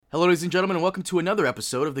Hello, ladies and gentlemen, and welcome to another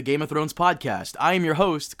episode of the Game of Thrones podcast. I am your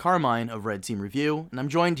host, Carmine of Red Team Review, and I'm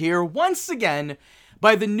joined here once again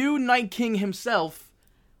by the new Night King himself,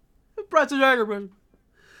 Preston Jagger.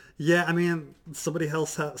 Yeah, I mean, somebody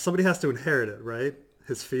has to inherit it, right?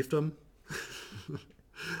 His fiefdom.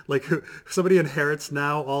 Like, somebody inherits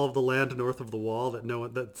now all of the land north of the wall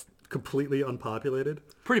that's completely unpopulated.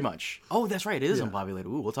 Pretty much. Oh, that's right. It is unpopulated.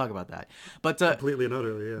 Ooh, we'll talk about that. But completely and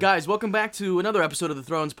utterly, yeah. Guys, welcome back to another episode of the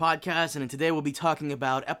Thrones podcast, and today we'll be talking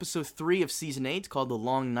about episode 3 of season 8 called The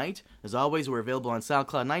Long Night. As always, we're available on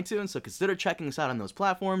SoundCloud and iTunes, so consider checking us out on those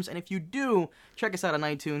platforms. And if you do check us out on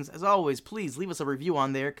iTunes, as always, please leave us a review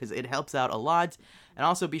on there because it helps out a lot. And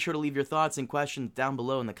also be sure to leave your thoughts and questions down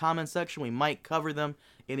below in the comments section. We might cover them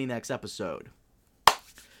in the next episode.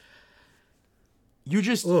 You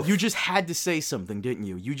just had to say something, didn't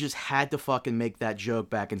you? You just had to fucking make that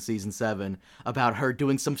joke back in season 7 about her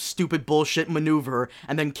doing some stupid bullshit maneuver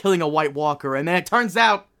and then killing a White Walker, and then it turns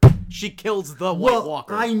out she kills the White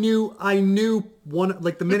Walker. I knew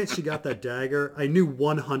the minute she got that dagger, I knew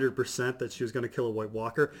 100% that she was going to kill a White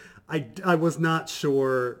Walker. I was not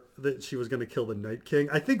sure that she was going to kill the Night King.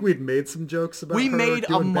 I think we'd made some jokes about her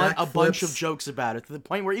doing a bunch of jokes about it, to the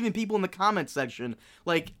point where even people in the comments section,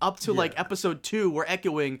 like up to like episode 2, were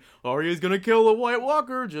echoing, Arya's going to kill the White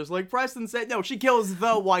Walker, just like Preston said. No, she kills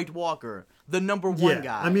the White Walker, the number one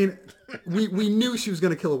guy. I mean, we knew she was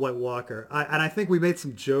going to kill a White Walker, and I think we made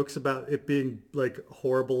some jokes about it being like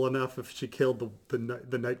horrible enough if she killed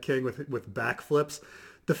the Night King with backflips.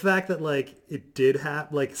 The fact that like it did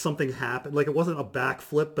happen, like something happened, like it wasn't a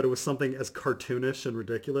backflip, but it was something as cartoonish and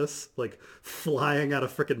ridiculous, like flying out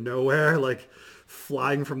of freaking nowhere, like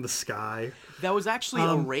flying from the sky. That was actually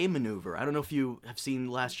a Rey maneuver. I don't know if you have seen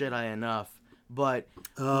Last Jedi enough, but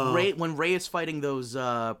when Rey is fighting those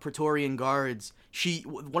Praetorian guards,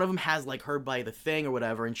 one of them has like her by the thing or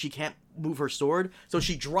whatever, and she can't move her sword, so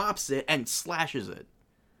she drops it and slashes it.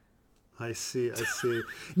 I see.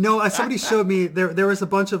 No, somebody showed me there was a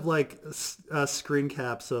bunch of like screen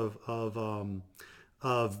caps of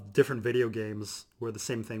different video games where the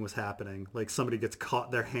same thing was happening. Like somebody gets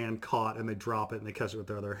their hand caught, and they drop it and they catch it with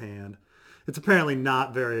their other hand. It's apparently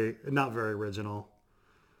not very original.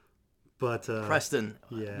 But Preston,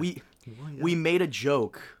 we made a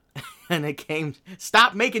joke, and it came.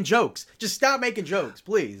 Stop making jokes. Just stop making jokes,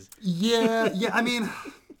 please. Yeah. I mean.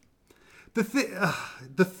 The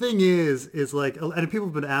thing is like, and people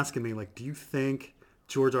have been asking me, like, do you think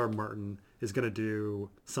George R. R. Martin is going to do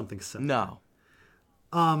something similar?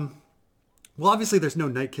 No. Well, obviously there's no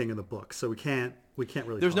Night King in the book, so we can't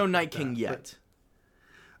really. There's no Night King yet.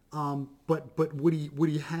 But would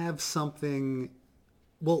he have something?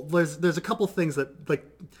 Well, there's a couple things that like.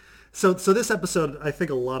 So this episode, I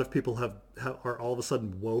think a lot of people are all of a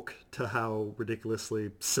sudden woke to how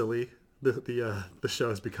ridiculously silly the show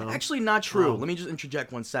has become. Actually, not true. Let me just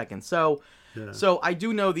interject 1 second. So I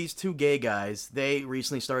do know these two gay guys. They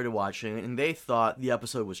recently started watching it, and they thought the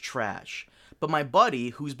episode was trash. But my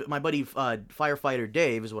buddy, Firefighter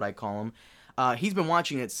Dave is what I call him, he's been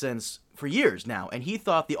watching it for years now, and he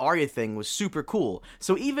thought the Arya thing was super cool.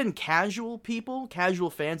 So even casual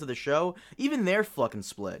fans of the show, even they're fucking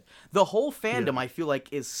split. The whole fandom, I feel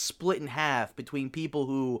like, is split in half between people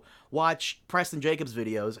who watch Preston Jacobs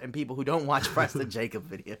videos and people who don't watch Preston Jacobs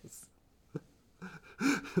videos.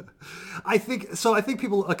 I think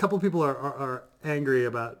a couple of people are angry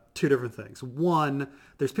about two different things. One,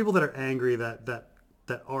 there's people that are angry that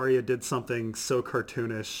Arya did something so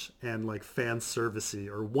cartoonish and like fan servicey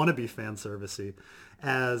or wannabe fan servicey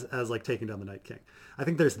as like taking down the Night King. I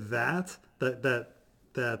think there's that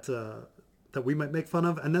we might make fun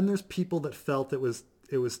of, and then there's people that felt it was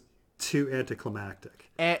too anticlimactic.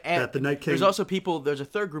 And that the Night King. There's a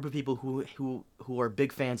third group of people who are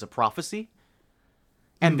big fans of prophecy,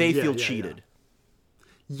 and they feel cheated.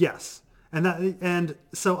 Yeah. Yes. And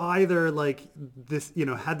so either like this,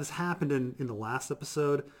 had this happened in the last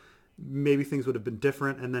episode, maybe things would have been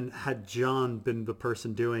different. And then had Jon been the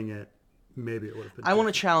person doing it, maybe it would have been different. I want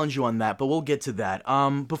to challenge you on that, but we'll get to that.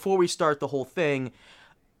 Before we start the whole thing,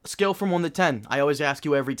 scale from 1 to 10. I always ask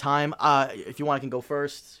you every time. If you want, I can go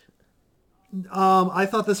first. I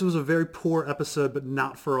thought this was a very poor episode, but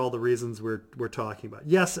not for all the reasons we're talking about.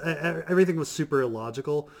 Yes, everything was super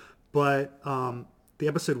illogical, but the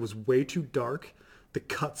episode was way too dark. The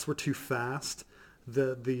cuts were too fast.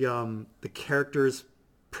 The characters'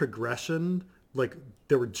 progression, like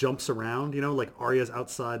there were jumps around. Like Arya's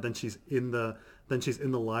outside, then she's in the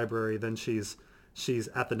library, then she's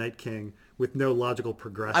at the Night King with no logical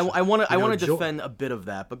progression. I want to defend a bit of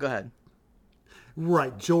that, but go ahead.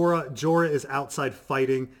 Right. Jorah is outside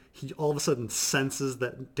fighting. He all of a sudden senses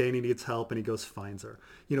that Dany needs help and he goes finds her.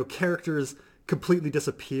 Characters completely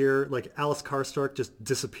disappear. Like Alice Karstark just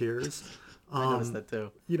disappears. I noticed that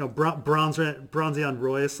too. Bronzion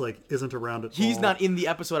Royce isn't around at all. He's not in the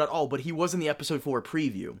episode at all, but he was in the episode 4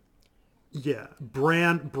 preview. Yeah.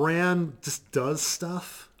 Bran just does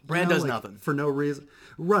stuff. Bran does nothing. For no reason.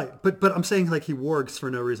 Right. But I'm saying he wargs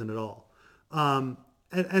for no reason at all.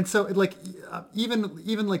 And so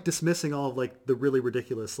even dismissing all of the really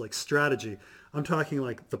ridiculous strategy, I'm talking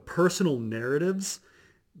the personal narratives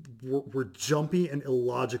were jumpy and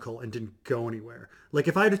illogical and didn't go anywhere.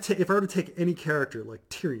 If I were to take any character like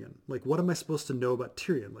Tyrion, what am I supposed to know about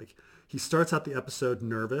Tyrion? He starts out the episode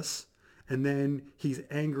nervous, and then he's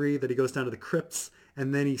angry that he goes down to the crypts,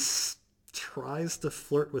 and then he tries to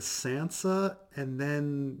flirt with Sansa, and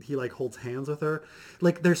then he holds hands with her.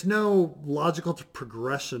 There's no logical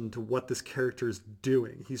progression to what this character is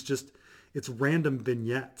doing. It's random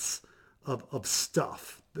vignettes of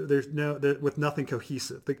stuff. With nothing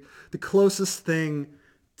cohesive. The closest thing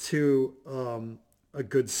to a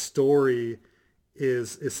good story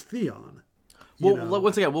is Theon. Well,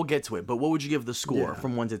 once again, we'll get to it. But what would you give the score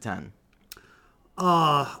from 1 to 10?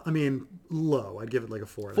 Low. I'd give it a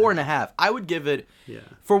 4. 4.5. I would give it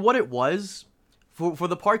for what it was, for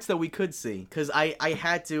the parts that we could see. Because I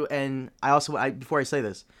had to, and I also before I say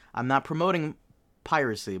this, I'm not promoting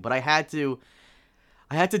piracy, but I had to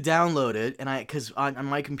download it, and because on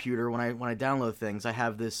my computer when I download things, I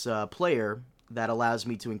have this player that allows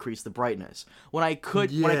me to increase the brightness. When I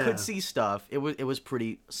could see stuff, it was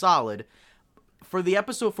pretty solid. For the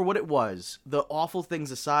episode, for what it was, the awful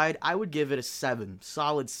things aside, I would give it a 7.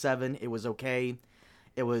 Solid 7. It was okay.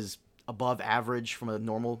 It was above average from a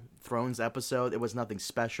normal Thrones episode. It was nothing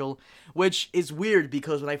special, which is weird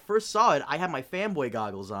because when I first saw it, I had my fanboy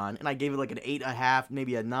goggles on, and I gave it an 8.5,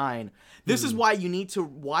 maybe a 9. This is why you need to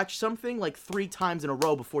watch something 3 times in a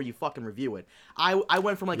row before you fucking review it. I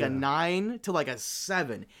went from a 9 to a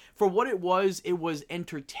 7. For what it was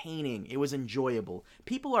entertaining. It was enjoyable.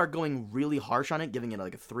 People are going really harsh on it, giving it a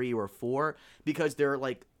 3 or a 4, because they're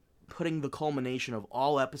putting the culmination of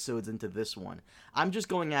all episodes into this one. I'm just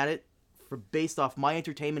going at it based off my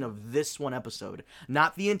entertainment of this one episode,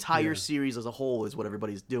 not the entire series as a whole is what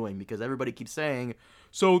everybody's doing, because everybody keeps saying,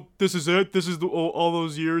 so this is it? This is all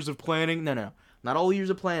those years of planning? No. Not all years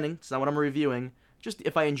of planning. It's not what I'm reviewing. Just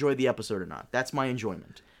if I enjoyed the episode or not. That's my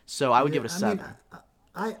enjoyment. So I would give it a 7.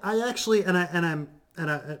 I actually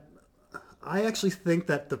think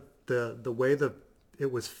that the way that it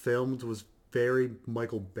was filmed was very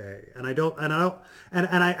Michael Bay, and I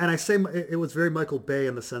say it was very Michael Bay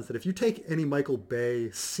in the sense that if you take any Michael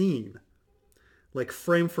Bay scene,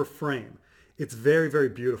 frame for frame, it's very, very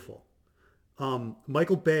beautiful.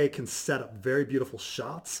 Michael Bay can set up very beautiful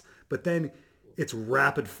shots, but then it's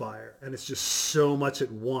rapid fire, and it's just so much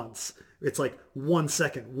at once. It's 1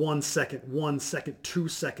 second, 1 second, 1 second, 2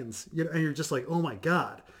 seconds, and you're just oh my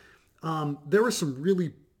God. There were some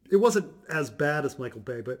really, it wasn't as bad as Michael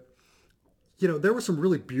Bay, but there were some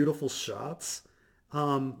really beautiful shots.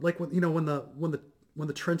 When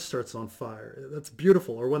the trench starts on fire, that's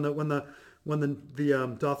beautiful. Or when the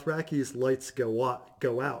Dothraki's lights go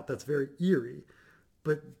out, that's very eerie.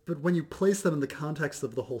 But when you place them in the context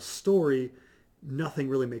of the whole story, nothing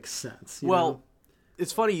really makes sense. You know?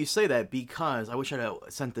 It's funny you say that, because I wish I'd have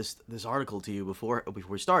sent this article to you before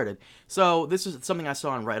we started. So this is something I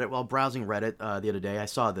saw on Reddit while browsing Reddit the other day. I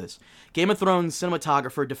saw this. Game of Thrones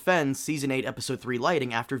cinematographer defends Season 8, Episode 3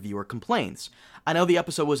 lighting after viewer complaints. I know the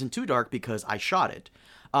episode wasn't too dark because I shot it.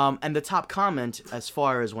 And the top comment, as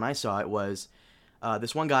far as when I saw it, was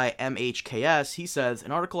this one guy, MHKS, he says,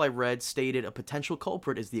 an article I read stated a potential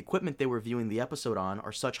culprit is the equipment they were viewing the episode on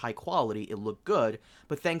are such high quality it looked good,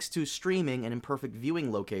 but thanks to streaming and imperfect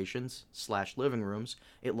viewing locations / living rooms,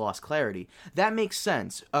 it lost clarity. That makes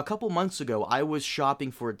sense. A couple months ago, I was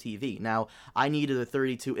shopping for a TV. Now, I needed a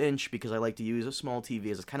 32-inch because I like to use a small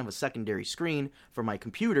TV as a kind of a secondary screen for my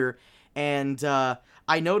computer, and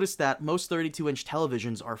I noticed that most 32-inch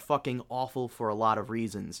televisions are fucking awful for a lot of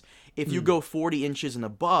reasons. If you go 40 inches and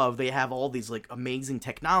above, they have all these amazing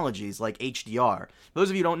technologies like HDR. Those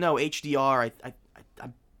of you who don't know, HDR,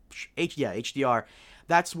 HDR,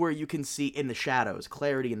 that's where you can see in the shadows,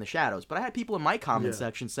 clarity in the shadows. But I had people in my comment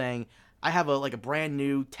section saying, I have a brand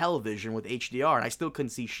new television with HDR and I still couldn't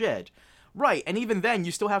see shit. Right, and even then,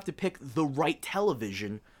 you still have to pick the right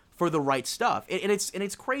television for the right stuff. And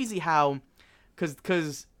it's crazy how,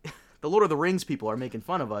 because the Lord of the Rings people are making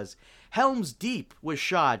fun of us. Helm's Deep was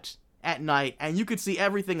shot at night, and you could see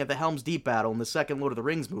everything at the Helm's Deep battle in the second Lord of the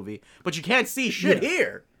Rings movie, but you can't see shit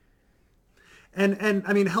here. And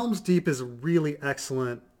I mean, Helm's Deep is a really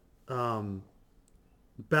excellent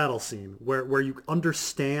battle scene where you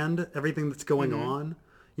understand everything that's going on.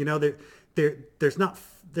 You know, there's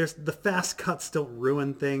the fast cuts don't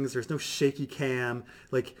ruin things. There's no shaky cam.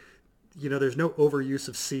 Like, you know, there's no overuse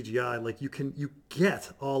of CGI. Like, you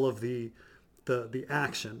get all of the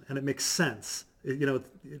action, and it makes sense.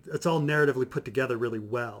 It's all narratively put together really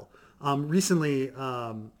well. Recently,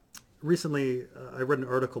 I read an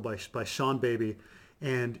article by Sean Baby,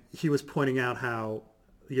 and he was pointing out how,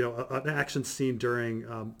 you know, an action scene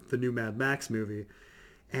during the new Mad Max movie,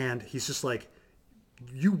 and he's just like,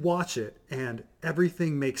 you watch it and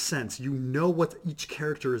everything makes sense. You know what each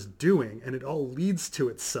character is doing, and it all leads to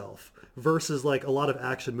itself, versus like a lot of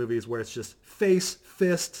action movies where it's just face,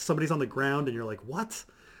 fist, somebody's on the ground, and you're like, what?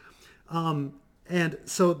 And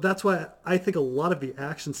so that's why I think a lot of the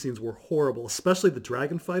action scenes were horrible, especially the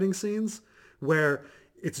dragon fighting scenes, where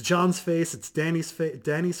it's John's face, it's Danny's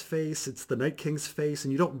face, it's the Night King's face,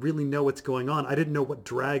 and you don't really know what's going on. I didn't know what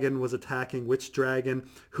dragon was attacking which dragon,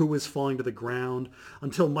 who was falling to the ground,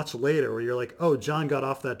 until much later, where you're like, oh, John got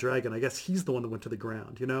off that dragon. I guess he's the one that went to the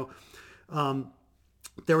ground, you know?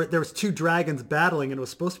 There was two dragons battling, and it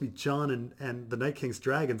was supposed to be John and the Night King's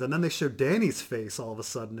dragons, and then they showed Danny's face all of a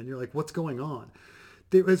sudden, and you're like, what's going on?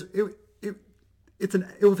 It was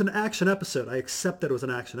an action episode. I accept that it was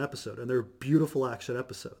an action episode, and they're beautiful action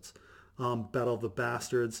episodes. Battle of the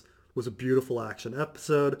Bastards was a beautiful action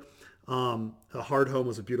episode. A Hard Home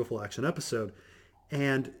was a beautiful action episode,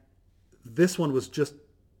 and this one was just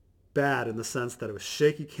bad in the sense that it was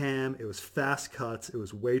shaky cam, it was fast cuts, it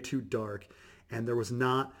was way too dark, and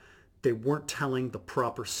they weren't telling the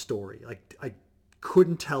proper story. Like, I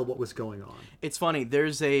couldn't tell what was going on. It's funny.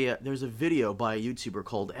 There's a video by a YouTuber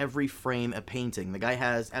called Every Frame a Painting. The guy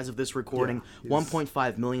has, as of this recording,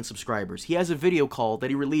 1.5 million subscribers. He has a video that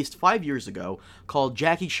he released 5 years ago called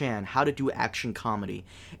Jackie Chan: How to Do Action Comedy.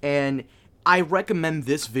 And I recommend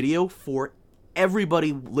this video for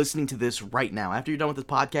everybody listening to this right now. After you're done with this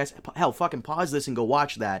podcast, hell, fucking pause this and go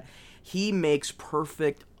watch that. He makes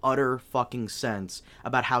perfect, utter fucking sense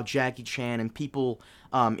about how Jackie Chan and people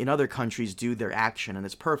in other countries do their action, and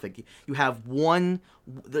it's perfect. You have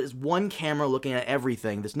there's one camera looking at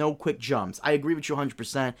everything. There's no quick jumps. I agree with you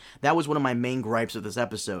 100%. That was one of my main gripes of this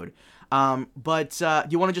episode. But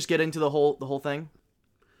you want to just get into the whole thing?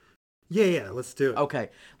 Yeah, let's do it. Okay,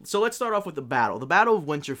 so let's start off with the battle. The Battle of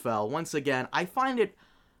Winterfell. Once again, I find it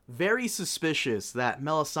very suspicious that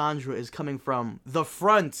Melisandre is coming from the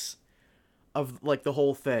front of, like, the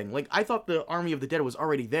whole thing. Like, I thought the Army of the Dead was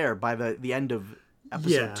already there by the end of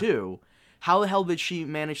episode 2. How the hell did she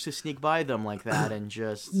manage to sneak by them like that and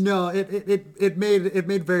just... No, it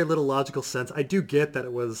made very little logical sense. I do get that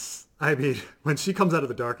it was... I mean, when she comes out of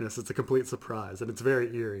the darkness, it's a complete surprise, and it's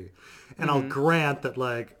very eerie. And I'll grant that,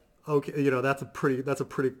 like, okay, you know, it's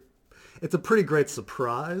a pretty great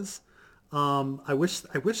surprise. I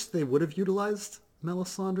wish they would have utilized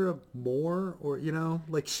Melisandre more, or, you know,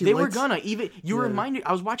 like, were gonna even reminded.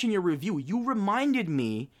 I was watching your review. You reminded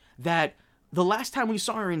me that the last time we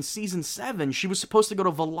saw her in season 7, she was supposed to go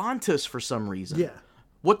to Volantis for some reason. Yeah.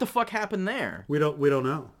 What the fuck happened there? We don't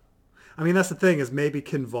know. I mean, that's the thing, is maybe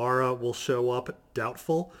Kinvara will show up.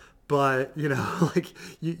 Doubtful, but, you know, like,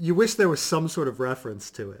 you wish there was some sort of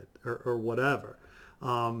reference to it or whatever.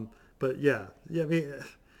 But yeah, I mean.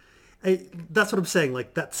 That's what I'm saying.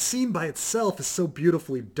 Like, that scene by itself is so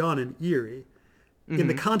beautifully done and eerie. In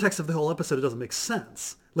the context of the whole episode, it doesn't make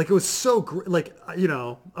sense. Like, it was so like, you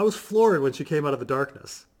know, I was floored when she came out of the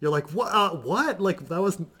darkness. You're like, what? Like, that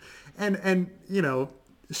was, and you know,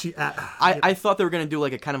 I thought they were gonna do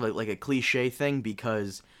like a kind of like a cliche thing,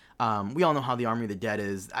 because we all know how the Army of the Dead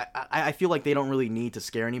is. I feel like they don't really need to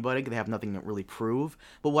scare anybody. They have nothing to really prove.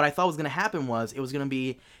 But what I thought was going to happen was, it was going to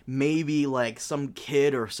be maybe like some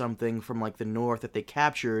kid or something from like the north that they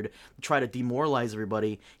captured, try to demoralize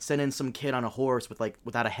everybody, send in some kid on a horse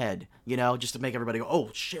without a head, you know, just to make everybody go, oh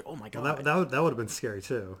shit, oh my god. Well, that would have been scary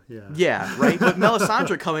too. Yeah. Yeah, right. But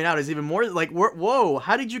Melisandre coming out is even more like, whoa,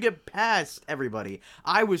 how did you get past everybody?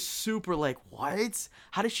 I was super like, what?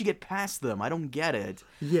 How did she get past them? I don't get it.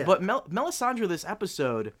 Yeah. But Melisandre, this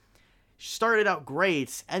episode, started out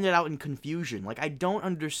great, ended out in confusion. Like, I don't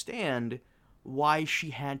understand why she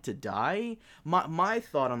had to die. My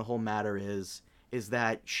thought on the whole matter is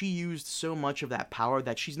that she used so much of that power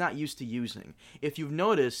that she's not used to using. If you've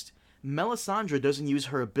noticed, Melisandre doesn't use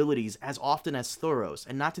her abilities as often as Thoros,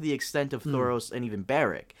 and not to the extent of Thoros and even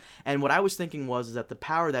Beric. And what I was thinking is that the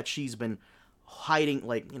power that she's been hiding,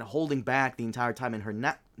 like, you know, holding back the entire time in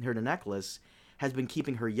her necklace, has been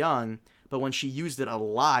keeping her young, but when she used it a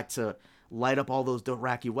lot to, light up all those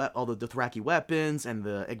Dothraki weapons and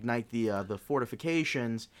ignite the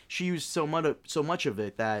fortifications. She used so much of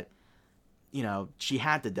it that, she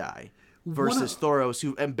had to die. Versus Thoros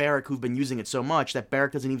and Beric, who've been using it so much that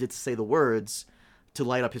Beric doesn't even get to say the words to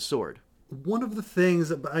light up his sword. One of the things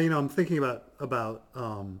that, I'm thinking about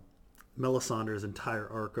Melisandre's entire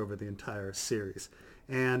arc over the entire series,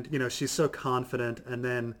 and she's so confident, and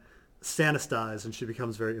then Stannis dies, and she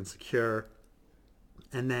becomes very insecure,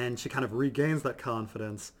 and then she kind of regains that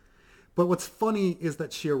confidence. But what's funny is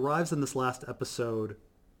that she arrives in this last episode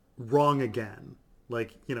wrong again.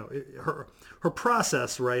 Like, her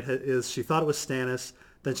process, right, is she thought it was Stannis,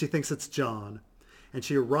 then she thinks it's Jon, and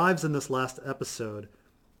she arrives in this last episode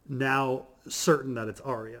now certain that it's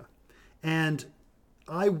Arya. And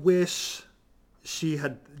I wish she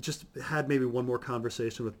had just had maybe one more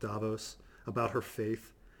conversation with Davos about her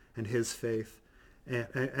faith and his faith,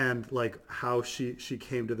 and like how she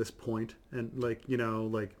came to this point, and like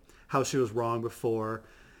how she was wrong before,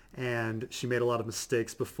 and she made a lot of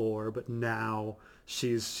mistakes before, but now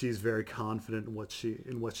she's very confident in what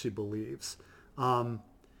she believes, and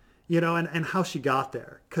how she got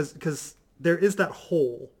there, because there is that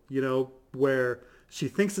hole, where she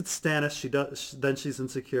thinks it's Stannis, then she's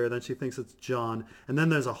insecure, then she thinks it's Jon, and then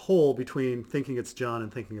there's a hole between thinking it's Jon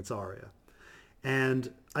and thinking it's Arya.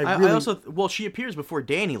 And I also she appears before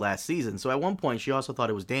Dany last season, so at one point she also thought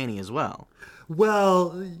it was Dany as well.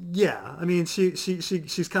 Well, yeah, I mean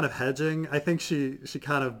she's kind of hedging. I think she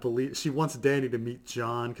kind of believes she wants Dany to meet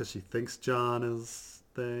Jon because she thinks Jon is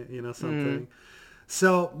something.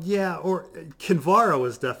 So yeah, or Kinvara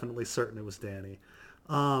was definitely certain it was Dany.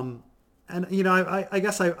 And I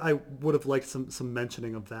guess I would have liked some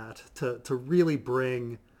mentioning of that to really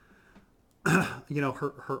bring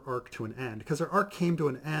her arc to an end, because her arc came to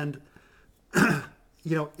an end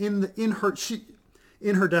in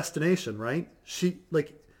her destination, right? She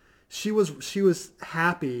was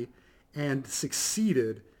happy and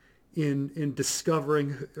succeeded in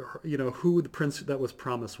discovering who the prince that was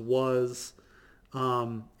promised was,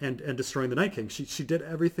 and destroying the Night King. She did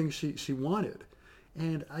everything she wanted.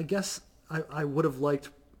 And I guess I would have liked,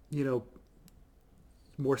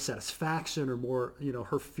 more satisfaction, or more,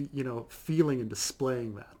 her feeling and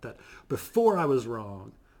displaying that before I was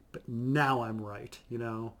wrong, but now I'm right,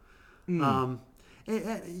 and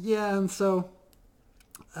so,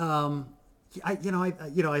 I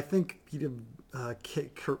think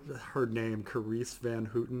her name, Carice Van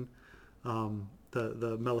Houten,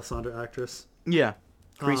 the Melisandre actress. Yeah,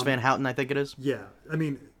 Carice Van Houten, I think it is. Yeah, I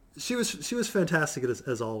mean, she was fantastic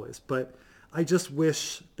as always, but I just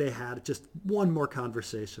wish they had just one more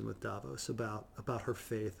conversation with Davos about her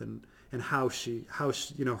faith and how she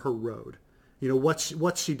her road,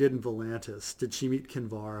 what she did in Volantis. Did she meet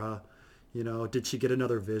Kinvara? Did she get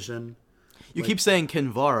another vision? You keep saying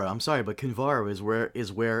Kinvara. I'm sorry, but Kinvara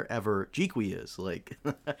is wherever Jhiqui is. Like,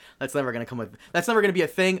 that's never gonna be a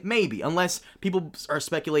thing. Maybe, unless people are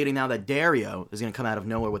speculating now that Dario is gonna come out of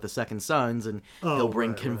nowhere with the Second Sons, and he'll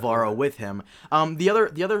bring Kinvara with him. The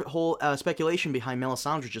other whole speculation behind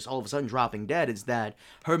Melisandre just all of a sudden dropping dead is that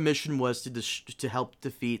her mission was to help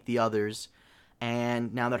defeat the others,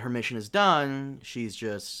 and now that her mission is done, she's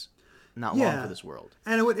just not long for this world.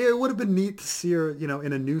 And it would have been neat to see her,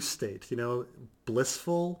 in a new state,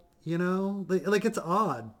 blissful, like it's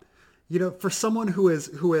odd, for someone who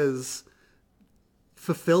has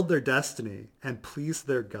fulfilled their destiny and pleased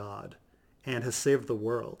their God and has saved the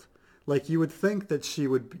world. Like, you would think that she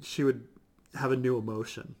would have a new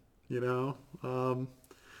emotion, I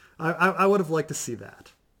would have liked to see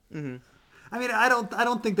that. Mm-hmm. I mean, I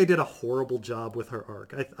don't think they did a horrible job with her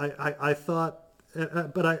arc. I thought,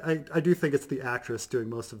 but I do think it's the actress doing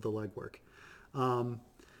most of the legwork. Her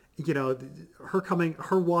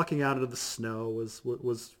walking out into the snow was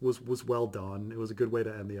well done. It was a good way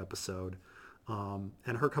to end the episode. And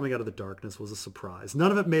her coming out of the darkness was a surprise.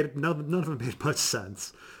 None of it made much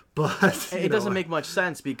sense, but it doesn't make much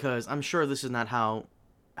sense because I'm sure this is not how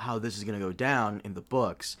this is going to go down in the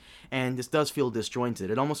books, and this does feel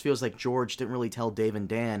disjointed. It almost feels like George didn't really tell Dave and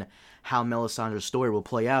Dan how Melisandre's story will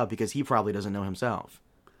play out because he probably doesn't know himself.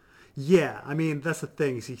 Yeah, I mean, that's the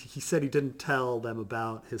thing. He said he didn't tell them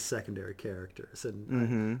about his secondary characters,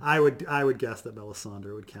 and I would guess that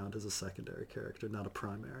Melisandre would count as a secondary character, not a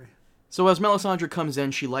primary. So as Melisandre comes in,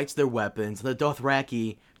 she lights their weapons, and the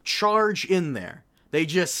Dothraki charge in there. They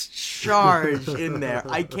just charge in there.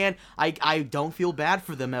 I don't feel bad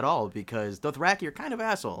for them at all because Dothraki are kind of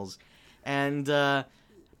assholes. And I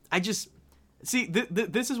just... See,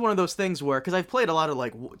 this is one of those things where... Because I've played a lot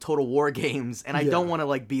of, Total War games, and I don't want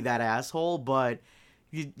to, be that asshole, but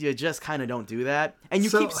you just kind of don't do that. And you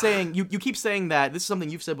keep saying you keep saying that this is something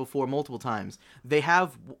you've said before multiple times. They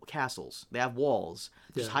have castles, they have walls.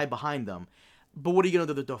 Just hide behind them. But what are you gonna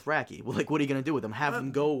do with the Dothraki? Well, like, what are you gonna do with them? Have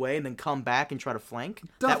them go away and then come back and try to flank?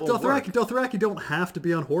 Dothraki don't have to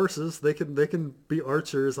be on horses. They can be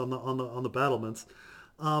archers on the battlements.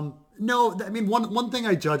 No, I mean one thing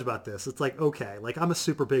I judge about this, it's like, okay, like I'm a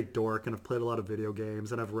super big dork and I've played a lot of video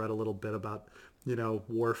games and I've read a little bit about,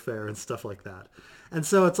 warfare and stuff like that. And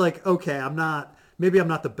so it's like, okay, maybe I'm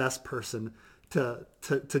not the best person to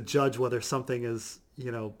judge whether something is,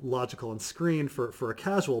 logical on screen for a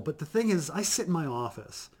casual. But the thing is, I sit in my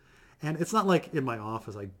office, and it's not like in my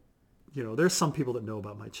office, there's some people that know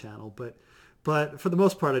about my channel, but for the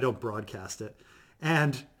most part, I don't broadcast it.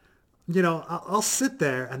 And, I'll sit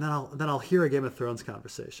there and then I'll hear a Game of Thrones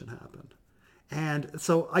conversation happen. And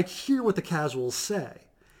so I hear what the casuals say,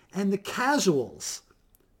 and the casuals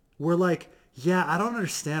were like, yeah, I don't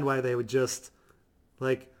understand why they would just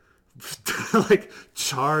like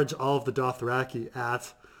charge all of the Dothraki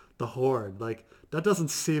at the Horde. Like, that doesn't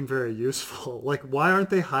seem very useful. Like, why aren't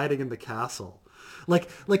they hiding in the castle? Like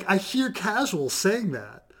I hear casuals saying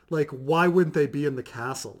that. Like, why wouldn't they be in the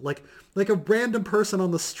castle? Like a random person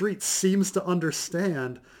on the street seems to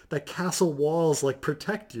understand that castle walls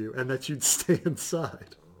protect you and that you'd stay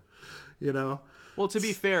inside. Well, to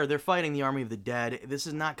be fair, they're fighting the army of the dead. This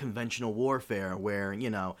is not conventional warfare where,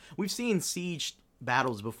 we've seen siege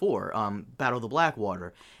battles before, Battle of the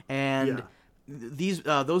Blackwater, and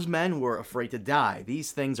those men were afraid to die.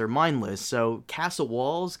 These things are mindless. So castle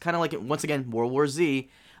walls, kind of like once again World War Z,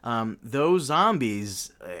 those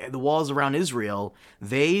zombies, the walls around Israel,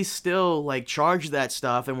 they still charged that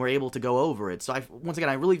stuff and were able to go over it. So once again,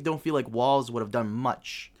 I really don't feel like walls would have done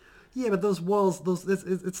much. Yeah, but those walls,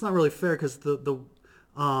 it's not really fair because the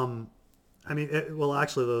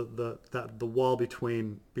actually, the wall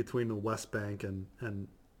between the West Bank and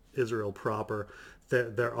Israel proper,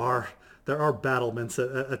 there are battlements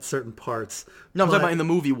at certain parts. No, I'm talking about in the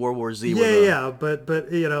movie World War Z. But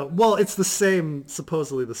it's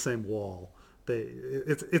supposedly the same wall.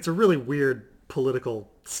 It's a really weird political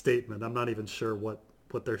statement. I'm not even sure what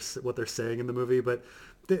they're saying in the movie, but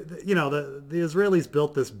the Israelis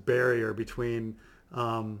built this barrier between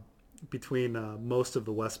most of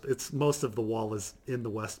the West. Most of the wall is in the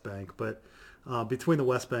West Bank, but between the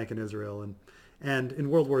West Bank and Israel, and in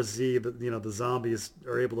World War Z, the zombies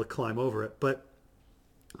are able to climb over it. But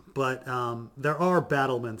there are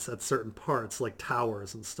battlements at certain parts, like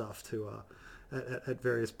towers and stuff, at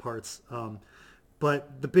various parts. But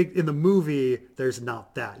in the movie, there's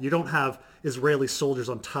not that. You don't have Israeli soldiers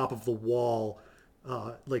on top of the wall,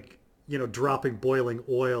 dropping boiling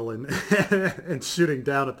oil and and shooting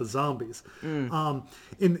down at the zombies. In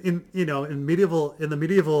the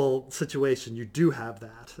medieval situation, you do have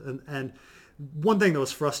that. And one thing that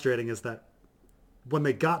was frustrating is that when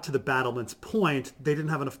they got to the battlement's point, they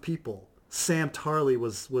didn't have enough people. Sam Tarly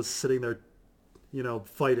was sitting there,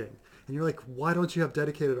 fighting, and you're like, why don't you have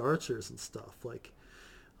dedicated archers and stuff?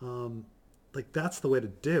 That's the way to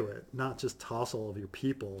do it, not just toss all of your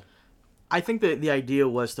people. I think that the idea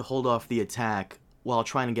was to hold off the attack while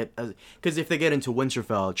trying to get, because if they get into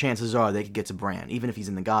Winterfell, chances are they could get to Bran, even if he's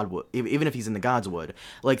in the Godswood.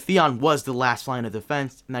 Like, Theon was the last line of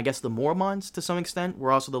defense, and I guess the Mormonts, to some extent,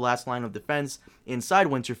 were also the last line of defense inside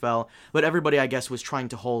Winterfell. But everybody, I guess, was trying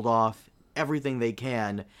to hold off everything they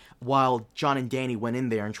can while Jon and Dany went in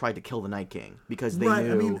there and tried to kill the Night King because they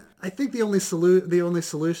knew. I mean, I think the only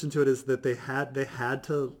solution to it is that they had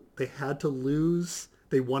to lose.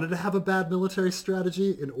 They wanted to have a bad military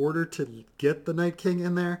strategy in order to get the Night King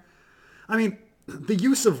in there. I mean, the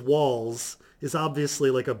use of walls is obviously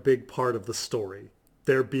a big part of the story.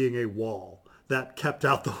 There being a wall that kept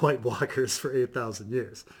out the White Walkers for 8,000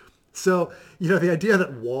 years. So, the idea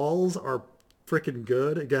that walls are freaking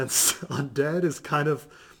good against undead is kind of,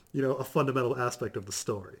 a fundamental aspect of the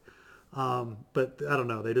story. But I don't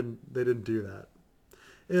know. They didn't do that.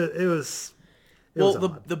 It was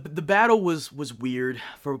the battle was weird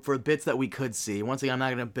for bits that we could see. Once again, I'm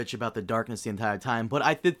not going to bitch about the darkness the entire time, but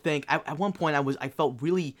I did think at one point I felt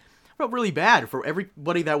really bad for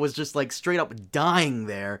everybody that was just straight up dying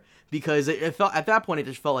there, because it felt at that point it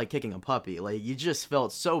just felt like kicking a puppy. You just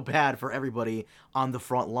felt so bad for everybody on the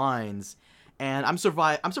front lines. And I'm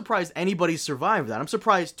surprised anybody survived that. I'm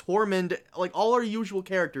surprised Tormund, all our usual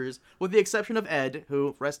characters, with the exception of Ed,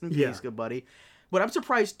 who, rest in peace, good buddy. But I'm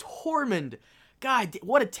surprised Tormund, God,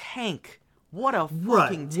 what a tank. What a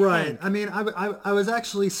fucking tank. Right. I mean, I was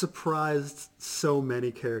actually surprised so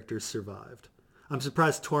many characters survived. I'm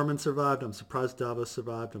surprised Tormund survived. I'm surprised Davos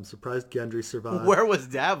survived. I'm surprised Gendry survived. Where was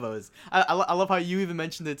Davos? I love how you even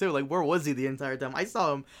mentioned it too. Like, where was he the entire time? I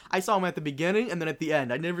saw him at the beginning and then at the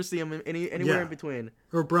end. I never see him anywhere in between.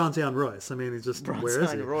 Or Bronzion Royce. I mean, he's just where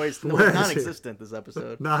is he? Royce, non-existent this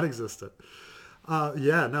episode. Non-existent.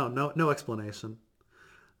 No explanation.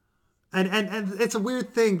 And it's a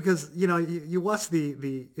weird thing because, you know, you watch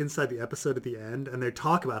the inside the episode at the end and they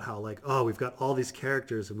talk about how like, oh, we've got all these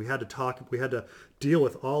characters and we had to deal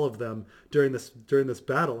with all of them during this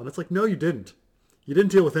battle. And it's like, no, you didn't. You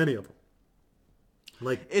didn't deal with any of them.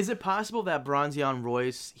 Like, is it possible that Bronzion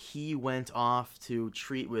Royce, he went off to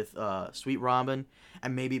treat with Sweet Robin,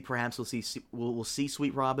 and maybe perhaps we'll see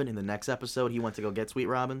Sweet Robin in the next episode? He went to go get Sweet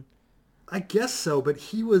Robin? I guess so, but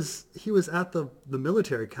he was at the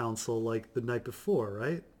military council like the night before,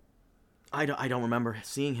 right? I don't remember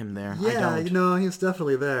seeing him there. Yeah, he was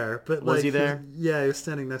definitely there. But was he there? He was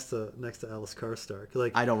standing next to Alice Karstark.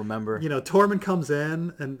 Like, I don't remember. You know, Tormund comes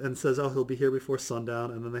in and says, "Oh, he'll be here before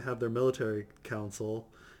sundown," and then they have their military council,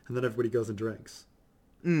 and then everybody goes and drinks.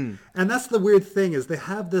 And that's the weird thing is they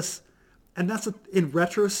have this, and that's in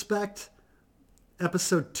retrospect,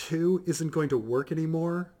 episode 2 isn't going to work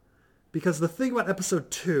anymore. Because the thing about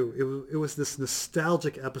episode 2, it was this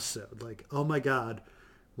nostalgic episode. Like, oh my God,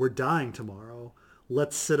 we're dying tomorrow.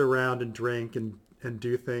 Let's sit around and drink and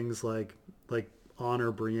do things like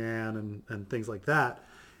honor Brienne and things like that.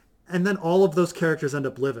 And then all of those characters end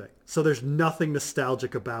up living. So there's nothing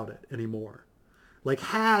nostalgic about it anymore. Like,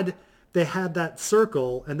 had they had that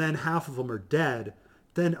circle and then half of them are dead,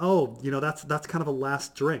 then, that's kind of a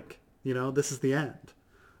last drink. You know, this is the end.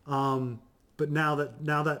 But now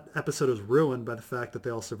that episode is ruined by the fact that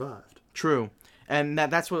they all survived. True. And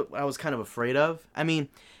that's what I was kind of afraid of. I mean,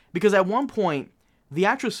 because at one point, the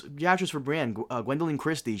actress for Brienne, Gwendoline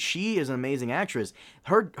Christie, she is an amazing actress.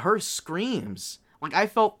 Her screams, like, I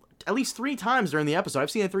felt at least 3 times during the episode.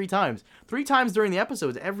 I've seen it 3 times. 3 times during the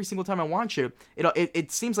episode. Every single time I watch it,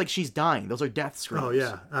 it seems like she's dying. Those are death screams. Oh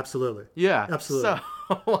yeah, absolutely. Yeah, absolutely.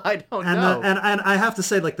 So I don't know. And I have to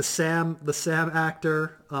say, like, the Sam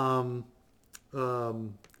actor.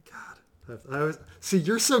 God, I always see,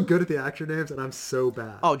 you're so good at the actor names, and I'm so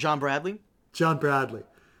bad. Oh, John Bradley. John Bradley,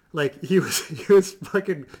 like he was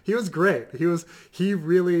great. He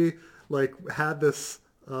really like had this,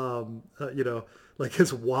 like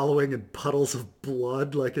his wallowing in puddles of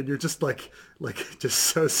blood, like, and you're just like just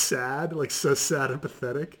so sad and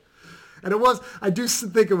pathetic. And I do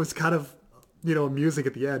think it was kind of, amusing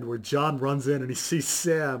at the end where John runs in and he sees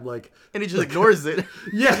Sam, like... And he just ignores it.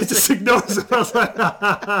 Yeah, he just ignores it. I was like...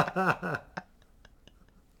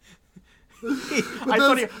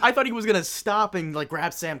 I thought he was going to stop and, like,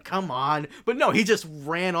 grab Sam, come on. But no, he just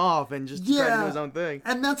ran off and just tried to do his own thing.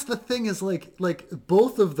 And that's the thing is, like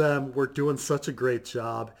both of them were doing such a great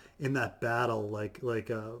job in that battle,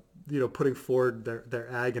 putting forward their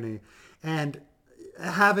agony. And...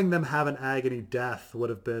 having them have an agony death would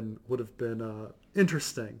have been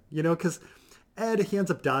interesting, because Ed, he ends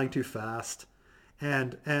up dying too fast,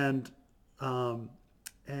 and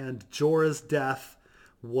Jorah's death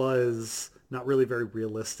was not really very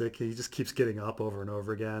realistic. He just keeps getting up over and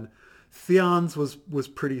over again. Theon's was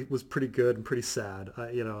pretty good and pretty sad.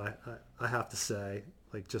 I have to say,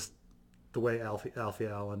 like, just the way Alfie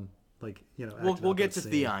Allen. We'll get to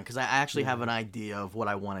Theon, because I actually have an idea of what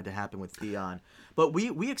I wanted to happen with Theon. But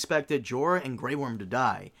we expected Jorah and Grey Worm to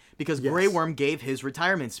die, because Grey Worm gave his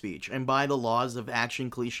retirement speech, and by the laws of action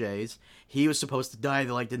cliches, he was supposed to die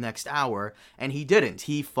the next hour, and he didn't.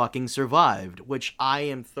 He fucking survived, which I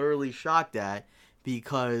am thoroughly shocked at,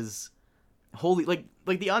 because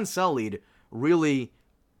the Unsullied really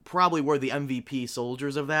probably were the MVP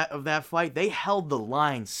soldiers of that fight. They held the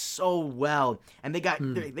line so well, and they kept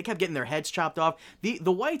getting their heads chopped off.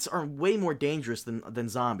 The whites are way more dangerous than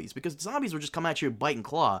zombies, because zombies will just come at you, bite and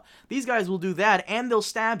claw. These guys will do that, and they'll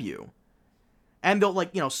stab you, and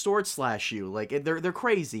they'll sword slash you. Like, they're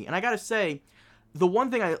crazy. And I gotta say, the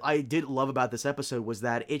one thing I did love about this episode was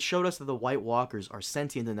that it showed us that the White Walkers are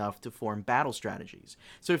sentient enough to form battle strategies.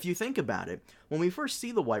 So if you think about it, when we first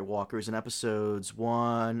see the White Walkers in episodes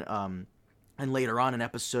 1, and later on in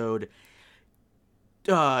episode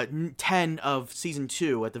 10 of season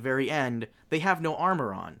 2, at the very end, they have no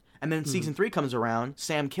armor on. And then season 3 comes around,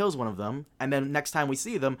 Sam kills one of them, and then next time we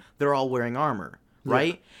see them, they're all wearing armor,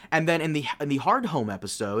 right? Yeah. And then in the Hardhome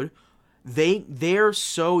episode, they're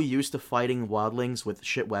so used to fighting wildlings with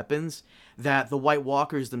shit weapons that the White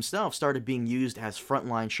Walkers themselves started being used as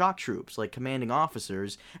frontline shock troops, like commanding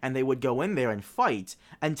officers, and they would go in there and fight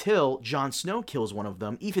until Jon Snow kills one of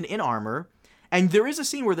them, even in armor, And there is a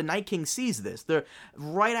scene where the Night King sees this.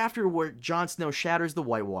 Right after where Jon Snow shatters the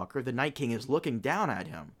White Walker, the Night King is looking down at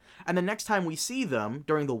him. And the next time we see them,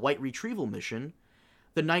 during the White Retrieval mission,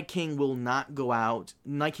 the Night King will not go out.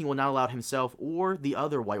 Night King will not allow himself or the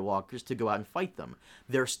other White Walkers to go out and fight them.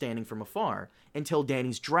 They're standing from afar until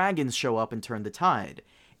Dany's dragons show up and turn the tide.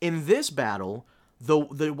 In this battle,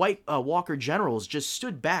 the White Walker generals just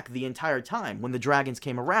stood back the entire time. When the dragons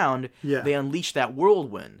came around, they unleashed that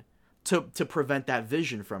whirlwind to prevent that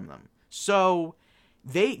vision from them. So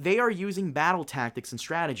they are using battle tactics and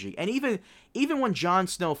strategy. And even when Jon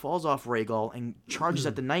Snow falls off Rhaegal and charges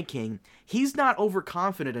at the Night King, he's not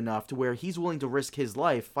overconfident enough to where he's willing to risk his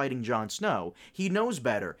life fighting Jon Snow. He knows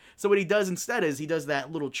better. So what he does instead is he does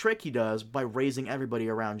that little trick he does by raising everybody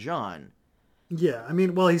around Jon. Yeah, I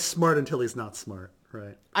mean, well, he's smart until he's not smart,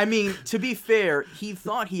 right? I mean, to be fair, he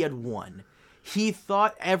thought he had won. He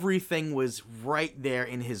thought everything was right there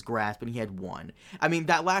in his grasp, and he had won. I mean,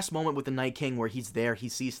 that last moment with the Night King where he's there, he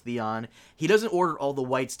sees Theon. He doesn't order all the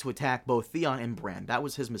Whites to attack both Theon and Bran. That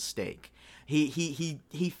was his mistake. He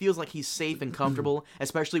feels like he's safe and comfortable,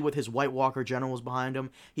 especially with his White Walker generals behind him.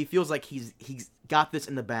 He feels like he's got this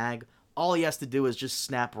in the bag. All he has to do is just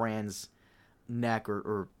snap Bran's neck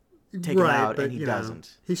or take him out, but, and he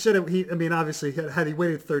doesn't. He should have. I mean, obviously, had he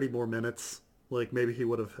waited 30 more minutes, like maybe he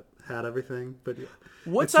would have had everything. But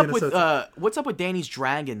what's up with Dany's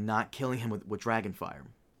dragon not killing him with Dragonfire?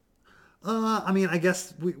 I mean, I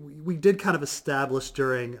guess we did kind of establish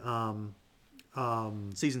during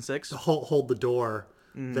season 6, hold the door,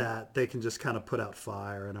 that they can just kind of put out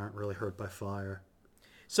fire and aren't really hurt by fire.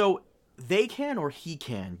 So they can or he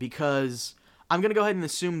can, because I'm going to go ahead and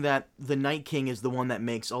assume that the Night King is the one that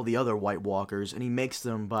makes all the other White Walkers, and he makes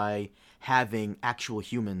them by having actual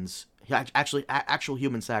humans, actual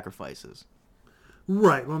human sacrifices.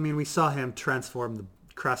 Right. Well, I mean, we saw him transform the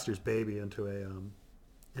Craster's baby into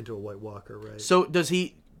a White Walker, right? So does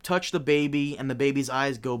he touch the baby, and the baby's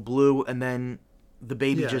eyes go blue, and then the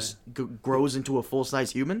baby just grows into a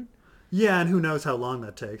full-size human? Yeah, and who knows how long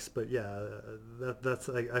that takes, but yeah, that's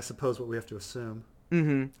I suppose what we have to assume.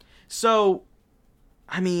 Mm-hmm. So,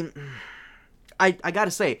 I mean, I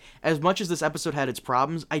gotta say, as much as this episode had its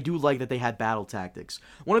problems, I do like that they had battle tactics.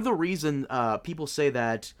 One of the reasons people say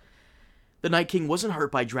that the Night King wasn't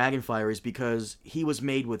hurt by Dragonfire is because he was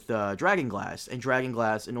made with Dragonglass, and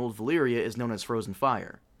Dragonglass in Old Valyria is known as Frozen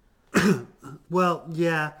Fire. Well,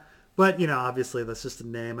 yeah, but obviously that's just a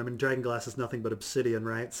name. I mean, Dragonglass is nothing but obsidian,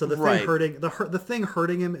 right? So the thing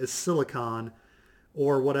hurting him is silicon,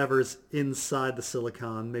 or whatever's inside the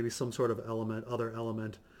silicon, maybe some sort of other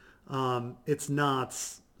element. It's not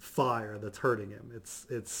fire that's hurting him.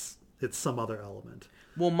 It's some other element.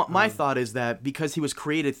 Well, my thought is that because he was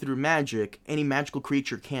created through magic, any magical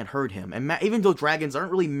creature can't hurt him. And even though dragons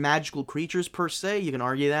aren't really magical creatures per se, you can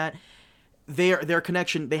argue that they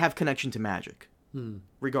have connection to magic,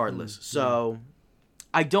 regardless. So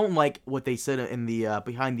I don't like what they said in the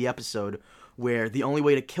behind the episode, where the only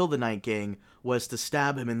way to kill the Night King was to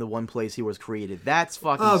stab him in the one place he was created. That's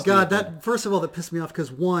fucking stupid. God, that first of all, that pissed me off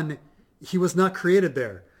because one, he was not created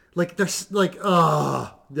there. Like there's like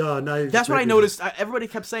that's what I noticed. Everybody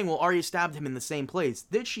kept saying, "Well, Arya stabbed him in the same place."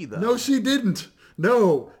 Did she though? No, she didn't.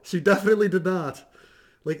 No, she definitely did not.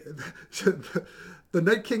 Like the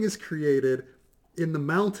Night King is created in the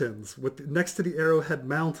mountains next to the Arrowhead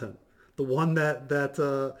Mountain, the one that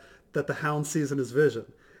the Hound sees in his vision.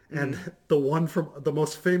 And the one from the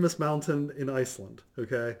most famous mountain in Iceland,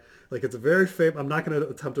 okay? Like it's a very famous, I'm not going to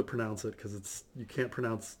attempt to pronounce it because you can't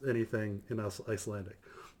pronounce anything in Icelandic.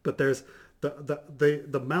 But there's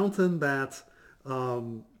the mountain that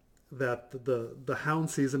the Hound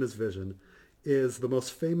sees in his vision is the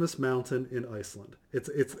most famous mountain in Iceland.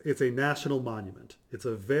 It's a national monument. It's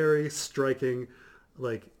a very striking,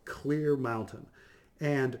 like clear mountain.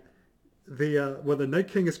 And when the Night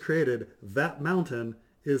King is created, that mountain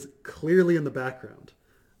is clearly in the background.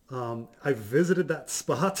 I visited that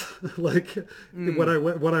spot when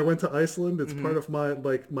I went to Iceland. It's part of my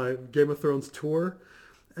Game of Thrones tour.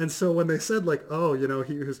 And so when they said he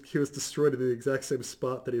was destroyed in the exact same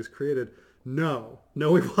spot that he was created, no,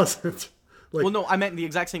 he wasn't. Well, no, I meant the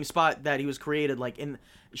exact same spot that he was created. Like in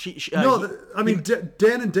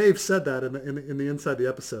Dan and Dave said that in the inside the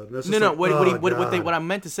episode. What I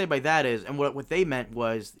meant to say by that is, and what they meant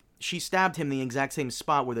was, she stabbed him the exact same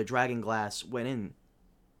spot where the Dragonglass went in.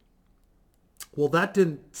 Well, that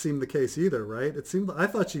didn't seem the case either, right? I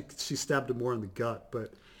thought she stabbed him more in the gut,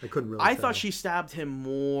 but I couldn't really tell. Thought she stabbed him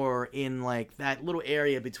more in like that little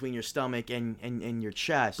area between your stomach and your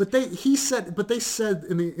chest. But they said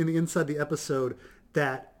in the inside the episode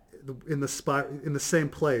that in the same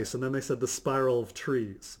place, and then they said the spiral of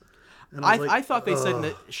trees. And I thought they said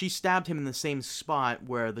that she stabbed him in the same spot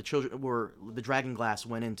where the dragon glass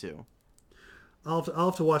went into. I'll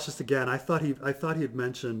have to watch this again. I thought he had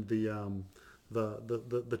mentioned the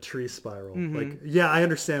tree spiral. Mm-hmm. Like, yeah, I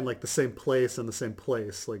understand, like the same place and the same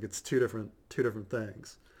place. Like, it's two different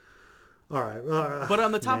things. All right. But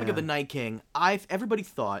on the topic of the Night King, everybody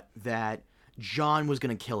thought that Jon was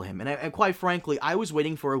going to kill him. And quite frankly, I was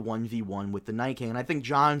waiting for a 1v1 with the Night King, and I think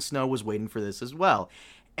Jon Snow was waiting for this as well.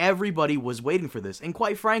 Everybody was waiting for this. And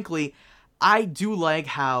quite frankly, I do like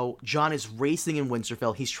how Jon is racing in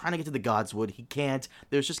Winterfell. He's trying to get to the Godswood. He can't.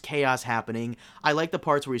 There's just chaos happening. I like the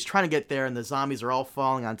parts where he's trying to get there and the zombies are all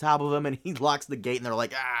falling on top of him and he locks the gate and they're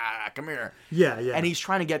like, come here. Yeah. And he's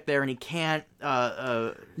trying to get there and he can't.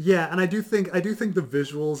 Yeah, and I do think the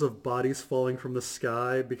visuals of bodies falling from the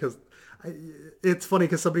sky, because it's funny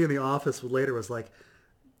because somebody in the office later was like,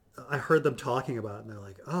 I heard them talking about it and they're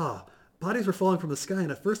like, bodies were falling from the sky,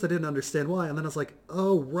 and at first I didn't understand why, and then I was like,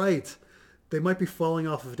 oh, right. They might be falling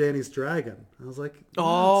off of Dany's dragon. I was like,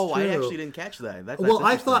 I actually didn't catch that. Well,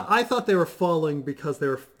 I thought they were falling because they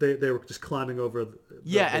were just climbing over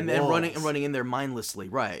the and running in there mindlessly,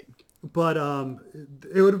 right? But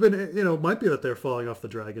it would have been, might be that they're falling off the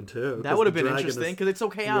dragon too. That would have been interesting because it's so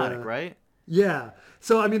chaotic, right? Yeah.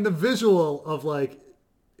 So I mean, the visual of like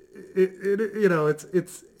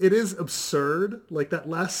it is absurd. Like, that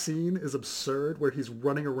last scene is absurd where he's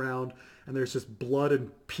running around and there's just blood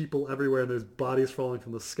and people everywhere and there's bodies falling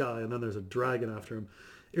from the sky and then there's a dragon after him.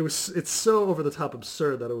 It's so over the top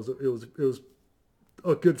absurd that it was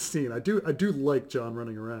a good scene. I do like Jon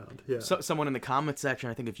running around. Yeah. So someone in the comment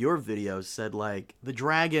section, I think of your videos, said like the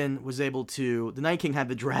Night King had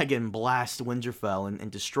the dragon blast Winterfell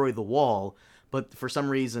and destroy the wall, but for some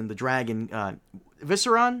reason the dragon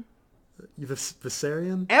Viserion?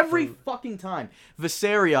 Viserion? Every fucking time.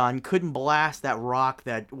 Viserion couldn't blast that rock,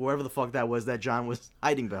 that wherever the fuck that was that Jon was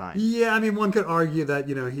hiding behind. Yeah, I mean, one could argue that,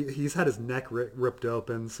 he's had his neck ripped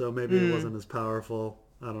open, so maybe it wasn't as powerful.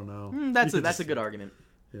 I don't know. That's a good argument.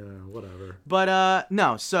 Yeah, whatever. But,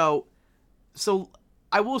 no, so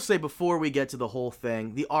I will say before we get to the whole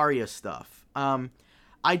thing, the Arya stuff.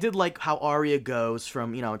 I did like how Arya goes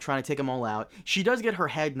from, trying to take them all out. She does get her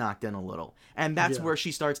head knocked in a little. And that's where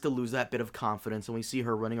she starts to lose that bit of confidence and we see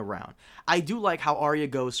her running around. I do like how Arya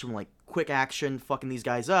goes from, like, quick action, fucking these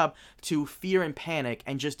guys up, to fear and panic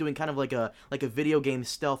and just doing kind of like a video game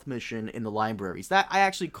stealth mission in the libraries. That I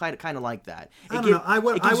actually kind of like that. I don't know. I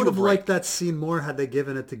would have liked that scene more had they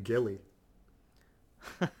given it to Gilly.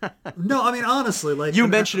 No, I mean, honestly, like, you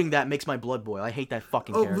mentioning that makes my blood boil. I hate that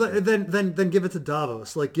fucking character. Then give it to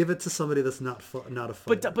Davos. Like, give it to somebody that's not a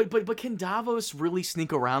fighter. But can Davos really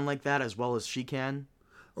sneak around like that as well as she can?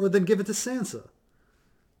 Or then give it to Sansa.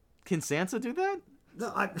 Can Sansa do that? No,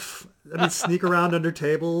 I mean, sneak around under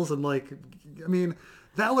tables and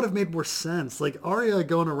that would have made more sense. Like, Arya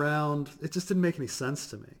going around, it just didn't make any sense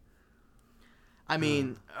to me. I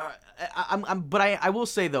mean, but I will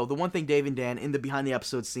say though, the one thing Dave and Dan in the behind the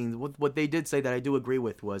episode scene, what they did say that I do agree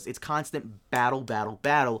with was it's constant battle,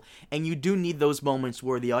 and you do need those moments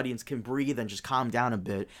where the audience can breathe and just calm down a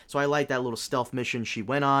bit. So I like that little stealth mission she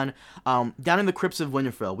went on. Down in the crypts of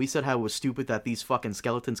Winterfell, we said how it was stupid that these fucking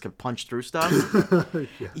skeletons could punch through stuff.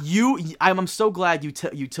 Yeah. I'm so glad you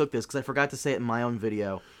took this because I forgot to say it in my own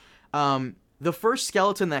video. The first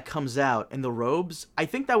skeleton that comes out in the robes, I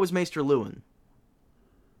think that was Maester Luwin.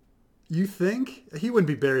 You think? He wouldn't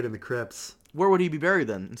be buried in the crypts. Where would he be buried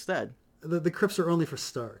then instead? The crypts are only for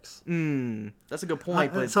Starks. That's a good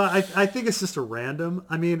point. So I think it's just a random.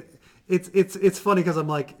 I mean, it's funny because I'm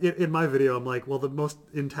like, in my video, I'm like, well, the most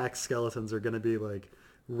intact skeletons are going to be like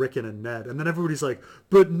Rickon and Ned. And then everybody's like,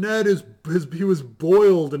 but Ned he was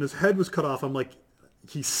boiled and his head was cut off. I'm like,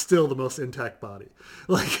 he's still the most intact body.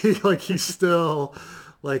 He's still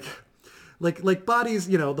like bodies,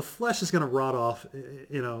 the flesh is going to rot off,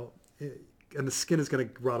 and the skin is going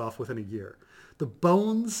to rot off within a year. The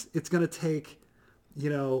bones, it's going to take,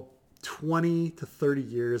 20 to 30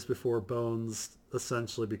 years before bones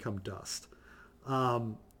essentially become dust.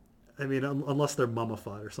 Unless they're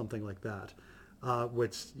mummified or something like that,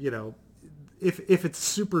 which, if it's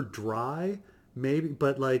super dry, maybe,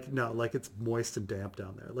 but no, it's moist and damp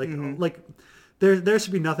down there. There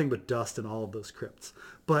should be nothing but dust in all of those crypts.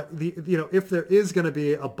 But if there is going to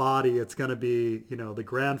be a body, it's going to be the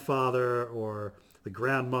grandfather or the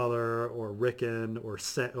grandmother or Rickon or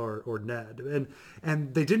Ned,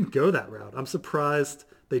 and they didn't go that route. I'm surprised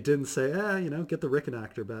they didn't say, get the Rickon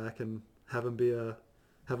actor back and have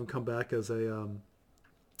him come back as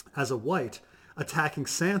a white attacking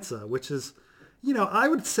Sansa, which is I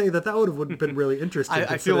would say that would have been really interesting.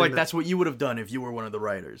 I feel like that's what you would have done if you were one of the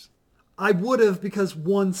writers. I would have, because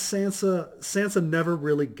one, Sansa never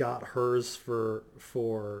really got hers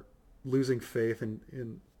for losing faith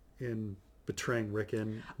in betraying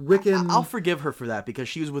Rickon. I'll forgive her for that because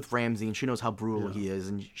she was with Ramsay and she knows how brutal he is,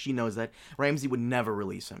 and she knows that Ramsay would never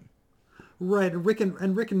release him. Right, and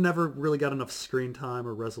Rickon never really got enough screen time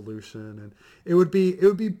or resolution, and it would be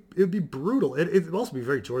brutal. It would also be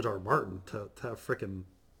very George R. R. Martin to have frickin'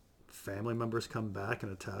 family members come back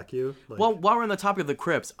and attack you. Like, well, while we're on the topic of the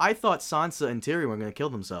crypts, I thought Sansa and Tyrion were going to kill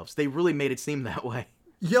themselves. They really made it seem that way.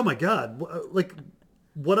 Yeah, my God, like,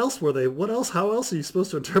 what else were they? How else are you supposed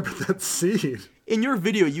to interpret that scene? In your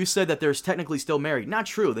video, you said that they're technically still married. Not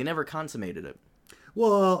true. They never consummated it.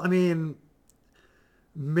 Well, I mean,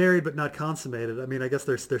 married but not consummated. I mean, I guess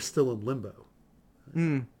they're still in limbo.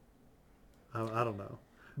 I don't know.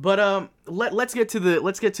 But let's get to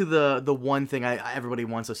the one thing everybody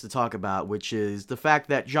wants us to talk about, which is the fact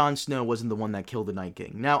that Jon Snow wasn't the one that killed the Night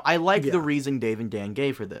King. Now, I like the reason Dave and Dan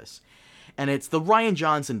gave for this, and it's the Rian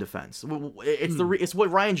Johnson defense. It's what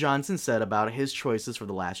Rian Johnson said about his choices for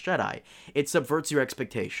The Last Jedi. It subverts your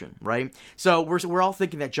expectation, right? So we're all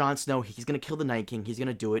thinking that Jon Snow, he's gonna kill the Night King, he's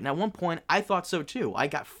gonna do it. And at one point, I thought so too. I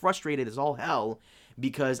got frustrated as all hell,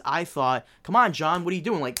 because I thought, come on, Jon, what are you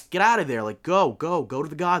doing? Like, get out of there. Like, go to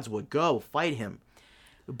the Godswood. Go, fight him.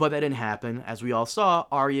 But that didn't happen. As we all saw,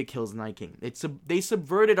 Arya kills the Night King. They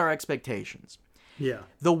subverted our expectations. Yeah.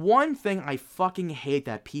 The one thing I fucking hate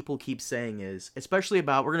that people keep saying is, especially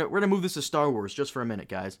about, we're gonna move this to Star Wars just for a minute,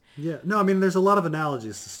 guys. Yeah. No, I mean, there's a lot of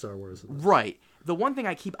analogies to Star Wars. Right. The one thing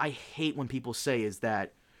I hate when people say is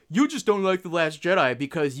that, you just don't like The Last Jedi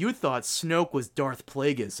because you thought Snoke was Darth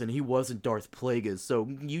Plagueis and he wasn't Darth Plagueis, so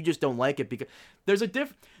you just don't like it because there's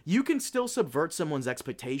you can still subvert someone's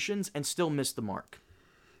expectations and still miss the mark.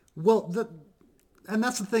 Well, and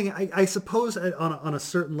that's the thing. I suppose on a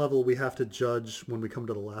certain level we have to judge when we come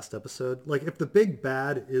to the last episode. Like, if the big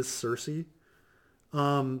bad is Cersei,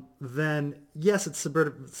 then yes, it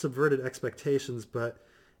subverted expectations, but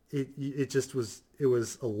it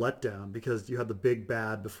was a letdown because you had the big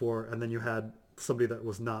bad before, and then you had somebody that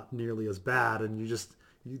was not nearly as bad, and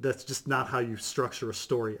that's just not how you structure a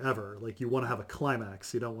story ever. Like, you want to have a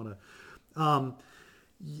climax. You don't want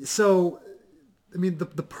to. So, I mean, the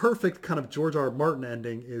perfect kind of George R. R. Martin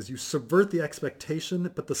ending is you subvert the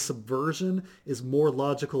expectation, but the subversion is more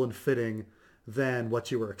logical and fitting than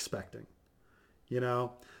what you were expecting.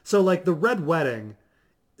 So like the Red Wedding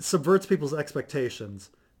subverts people's expectations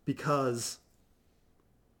because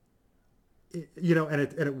and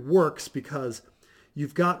it works because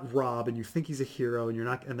you've got Robb and you think he's a hero, and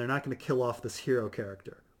they're not going to kill off this hero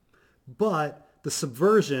character. But the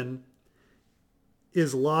subversion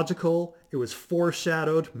is logical. It was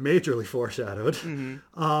foreshadowed, majorly foreshadowed.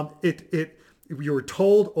 Mm-hmm. You were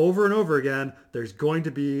told over and over again there's going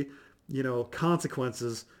to be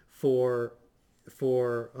consequences for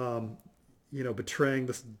betraying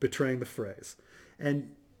the phrase,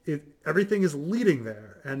 and everything is leading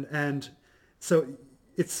there, and so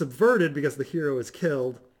it's subverted because the hero is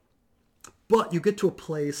killed, but you get to a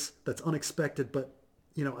place that's unexpected, but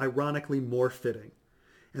ironically more fitting,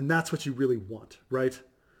 and that's what you really want, right?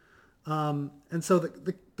 And so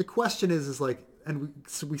the question is like, and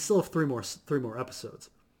we still have three more episodes.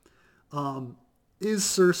 Is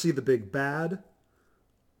Cersei the big bad,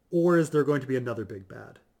 or is there going to be another big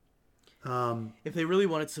bad? If they really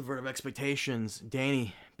wanted subvertive expectations,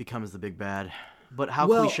 Dany becomes the big bad. But how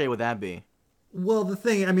cliche would that be? Well, the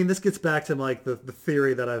thing, I mean, this gets back to like the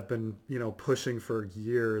theory that I've been, pushing for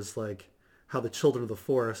years, like how the Children of the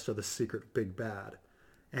Forest are the secret big bad.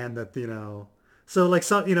 And that, so like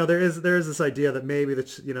some, there is this idea that maybe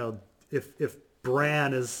if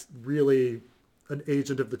Bran is really an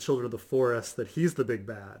agent of the Children of the Forest, that he's the big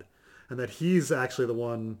bad, and that he's actually the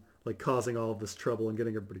one like causing all of this trouble and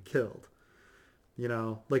getting everybody killed.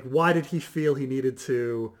 Like, why did he feel he needed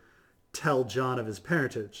to tell Jon of his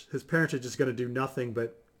parentage? His parentage is going to do nothing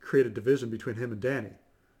but create a division between him and Dany.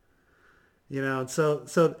 And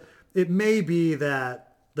so it may be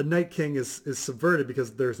that the Night King is subverted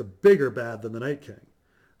because there's a bigger bad than the Night King.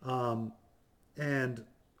 And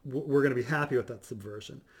we're going to be happy with that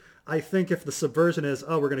subversion. I think if the subversion is,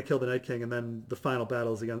 we're going to kill the Night King, and then the final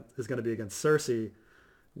battle is going to be against Cersei,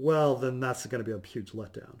 well, then that's going to be a huge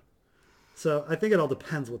letdown. So I think it all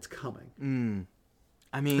depends what's coming.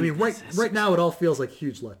 I mean, right now it all feels like a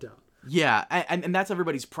huge letdown. Yeah, and that's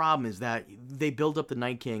everybody's problem, is that they build up the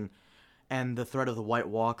Night King and the threat of the White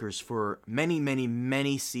Walkers for many, many,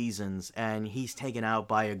 many seasons, and he's taken out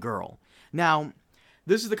by a girl. Now,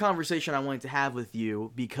 this is the conversation I wanted to have with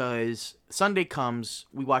you because Sunday comes,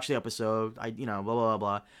 we watch the episode, blah, blah, blah,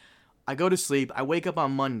 blah. I go to sleep, I wake up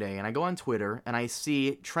on Monday, and I go on Twitter, and I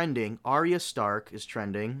see trending, Arya Stark is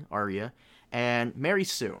trending, Arya, and Mary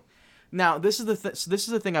Sue. Now, this is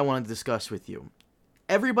the thing I wanted to discuss with you.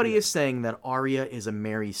 Everybody is saying that Arya is a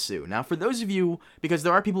Mary Sue. Now, for those of you, because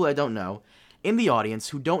there are people that don't know, in the audience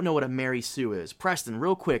who don't know what a Mary Sue is, Preston,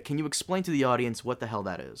 real quick, can you explain to the audience what the hell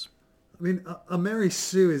that is? I mean, a Mary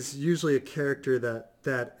Sue is usually a character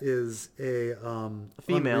that is a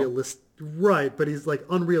female, right? But he's like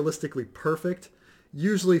unrealistically perfect.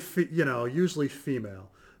 Usually, usually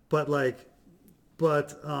female. But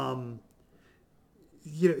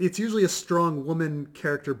it's usually a strong woman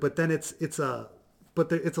character. But then it's a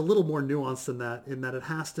little more nuanced than that. In that it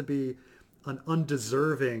has to be an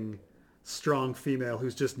undeserving strong female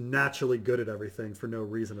who's just naturally good at everything for no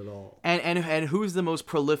reason at all. And who's the most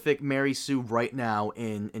prolific Mary Sue right now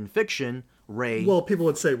in fiction? Rey. Well, people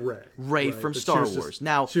would say Rey. Rey from Star Wars.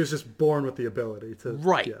 Now she was just born with the ability to.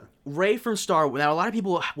 Right. Yeah. Rey from Star Wars. Now a lot of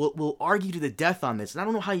people will argue to the death on this, and I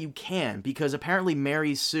don't know how you can, because apparently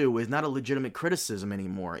Mary Sue is not a legitimate criticism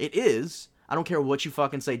anymore. It is. I don't care what you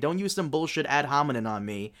fucking say. Don't use some bullshit ad hominem on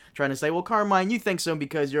me, trying to say, well, Carmine, you think so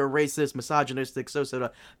because you're a racist, misogynistic, so.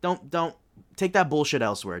 Don't take that bullshit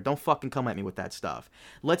elsewhere. Don't fucking come at me with that stuff.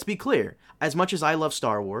 Let's be clear. As much as I love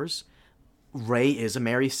Star Wars, Rey is a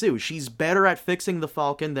Mary Sue. She's better at fixing the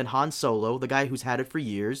Falcon than Han Solo, the guy who's had it for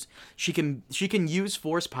years. She can use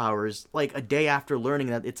Force powers like a day after learning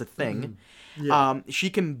that it's a thing. Mm-hmm. Yeah. She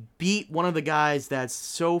can beat one of the guys that's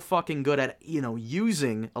so fucking good at,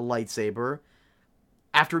 using a lightsaber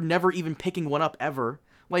after never even picking one up ever.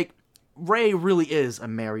 Like, Rey really is a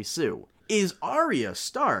Mary Sue. Is Arya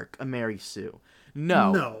Stark a Mary Sue?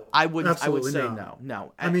 No. I would say no.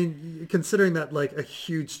 No. I mean, considering that like a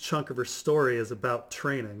huge chunk of her story is about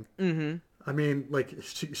training. Mm-hmm. I mean, like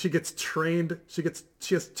she gets trained. She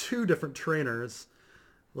has two different trainers.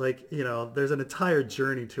 Like, there's an entire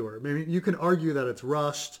journey to her. I mean, you can argue that it's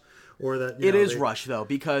rushed or that it is rushed though,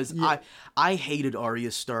 because I hated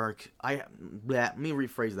Arya Stark. Let me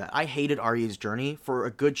rephrase that. I hated Arya's journey for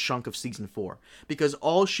a good chunk of season 4 because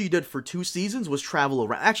all she did for 2 seasons was travel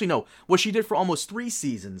around. Actually, no, what she did for almost 3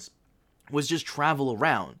 seasons was just travel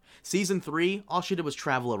around. Season 3, all she did was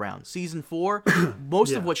travel around. Season 4,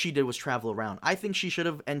 most of what she did was travel around. I think she should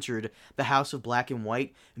have entered the House of Black and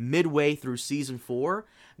White midway through Season 4.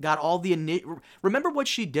 Got all the... Remember what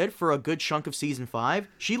she did for a good chunk of Season 5?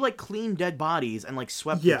 She, cleaned dead bodies and,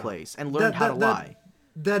 swept the place and learned how to lie.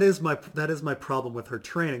 That is my problem with her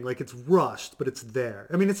training. Like, it's rushed, but it's there.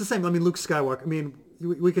 I mean, it's the same. I mean, Luke Skywalker... I mean,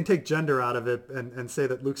 we can take gender out of it and say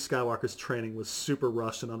that Luke Skywalker's training was super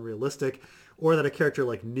rushed and unrealistic, or that a character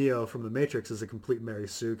like Neo from The Matrix is a complete Mary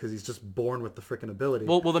Sue because he's just born with the freaking ability.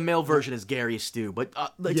 Well, the male version is Gary Stu, but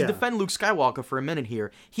to defend Luke Skywalker for a minute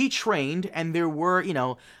here, he trained, and there were,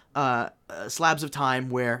 slabs of time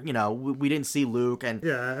where, we didn't see Luke, and...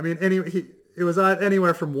 Yeah, I mean, it was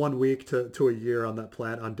anywhere from 1 week to a year on that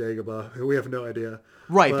planet on Dagobah. We have no idea.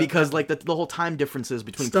 Right, because the whole time differences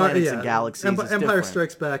between planets and galaxies is Empire different.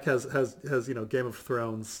 Strikes Back has Game of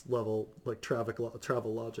Thrones level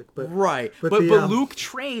travel logic. But right, but Luke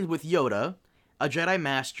trained with Yoda, a Jedi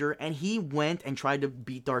Master, and he went and tried to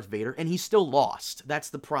beat Darth Vader, and he still lost. That's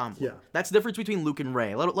the problem. Yeah. That's the difference between Luke and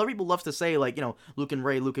Rey. A lot of people love to say Luke and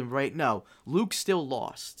Rey. No, Luke still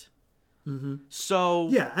lost. Mm-hmm. So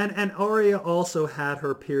yeah, and Arya also had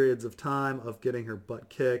her periods of time of getting her butt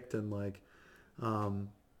kicked and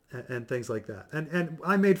and things like that. And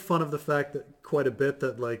I made fun of the fact that quite a bit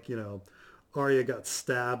that Arya got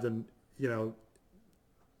stabbed and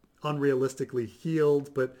unrealistically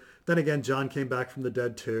healed, but then again, Jon came back from the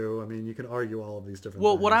dead too. I mean, you can argue all of these different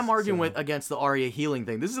things. What I'm arguing with against the Arya healing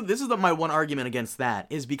thing, this is my one argument against that,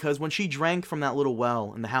 is because when she drank from that little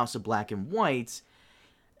well in the House of Black and White,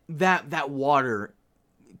 that water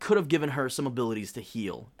could have given her some abilities to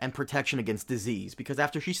heal and protection against disease, because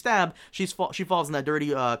after she's stabbed, she falls in that dirty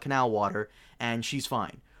canal water and she's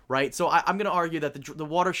fine, right? So I'm going to argue that the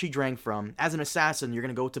water she drank from, as an assassin, you're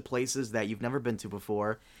going to go to places that you've never been to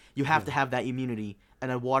before. You have to have that immunity, and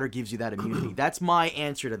the water gives you that immunity. That's my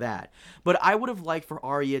answer to that. But I would have liked for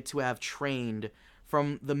Arya to have trained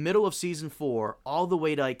from the middle of season 4 all the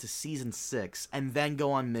way to season 6, and then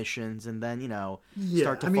go on missions, and then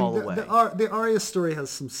start to fall away. The Arya story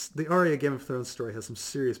the Arya Game of Thrones story has some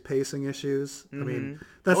serious pacing issues. Mm-hmm. I mean,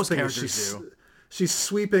 that's most the thing. Characters do. She's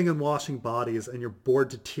sweeping and washing bodies, and you're bored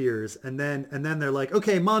to tears. And then they're like,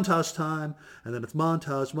 okay, montage time, and then it's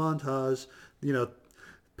montage,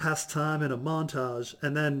 past time in a montage,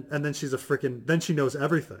 and then she's then she knows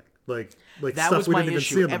everything. like that stuff was we my didn't even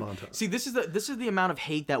issue. see in the montage. See, this is the amount of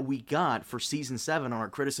hate that we got for season 7 on our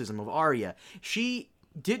criticism of Arya. She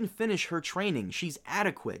didn't finish her training. She's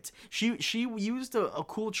adequate. She used a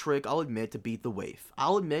cool trick, I'll admit, to beat the waif.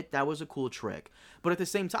 I'll admit that was a cool trick. But at the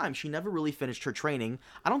same time, she never really finished her training.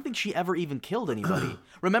 I don't think she ever even killed anybody.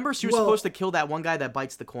 Remember, she was supposed to kill that one guy that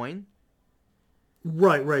bites the coin?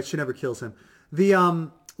 Right. She never kills him.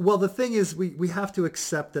 The thing is, we have to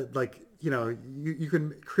accept that, like, you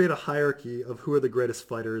can create a hierarchy of who are the greatest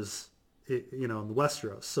fighters, in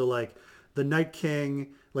Westeros. So, like, the Night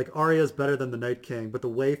King, like, Arya is better than the Night King, but the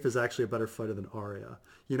waif is actually a better fighter than Arya.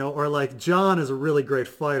 Or like Jon is a really great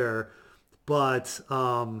fighter, but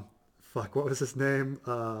what was his name?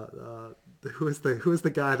 Who is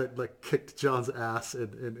the guy that like kicked Jon's ass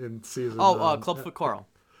in season? Clubfoot Carl.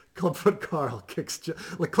 Clubfoot Carl kicks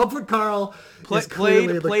like Clubfoot Carl is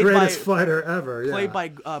clearly the greatest fighter ever. Yeah. Played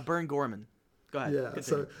by Burn Gorman. Go ahead. Yeah.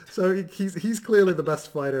 Continue. So he's clearly the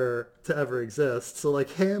best fighter to ever exist. So like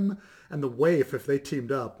him and the waif, if they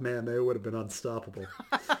teamed up, man, they would have been unstoppable.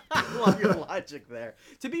 I love your logic there.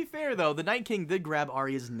 To be fair, though, the Night King did grab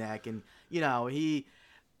Arya's neck, and he.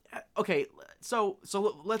 Okay, so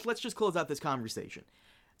let's just close out this conversation.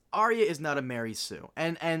 Arya is not a Mary Sue,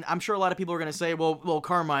 and I'm sure a lot of people are gonna say, well,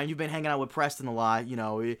 Carmine, you've been hanging out with Preston a lot,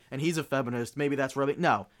 and he's a feminist. Maybe that's rubbing.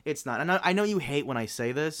 No, it's not. And I know you hate when I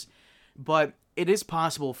say this, but it is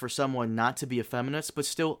possible for someone not to be a feminist, but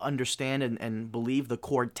still understand and believe the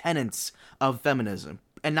core tenets of feminism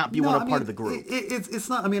and not be part of the group. It's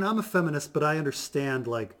not. I mean, I'm a feminist, but I understand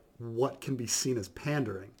like what can be seen as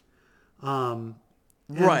pandering.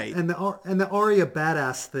 Right. And the Arya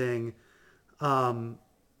badass thing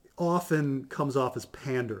often comes off as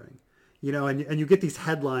pandering. And you get these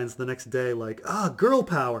headlines the next day like, girl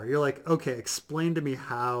power. You're like, okay, explain to me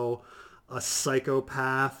how a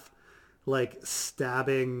psychopath like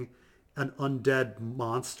stabbing an undead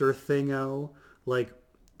monster thingo like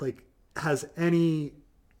has any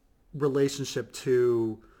relationship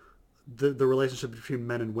to the relationship between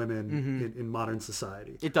men and women in modern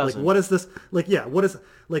society. It doesn't. Like, what is this? Like, yeah, what is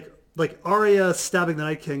like Arya stabbing the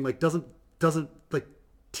Night King? Like, doesn't like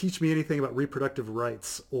teach me anything about reproductive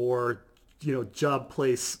rights or job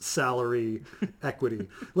place salary equity.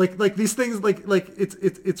 Like these things like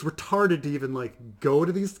it's retarded to even like go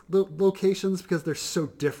to these locations because they're so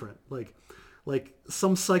different. Like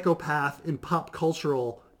some psychopath in pop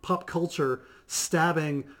culture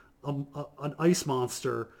stabbing an ice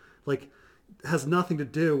monster like has nothing to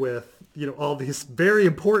do with all these very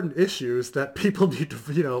important issues that people need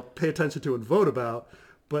to pay attention to and vote about.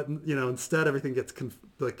 But instead everything gets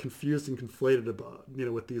confused and conflated about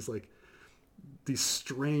with these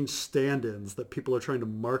strange stand-ins that people are trying to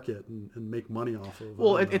market and make money off of.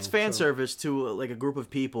 Well, it's fan service to like a group of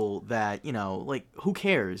people that like who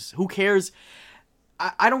cares? Who cares?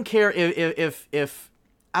 I don't care if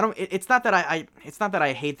I don't. It's not that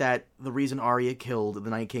I hate that the reason Arya killed the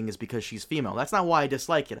Night King is because she's female. That's not why I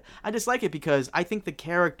dislike it. I dislike it because I think the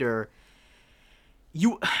character.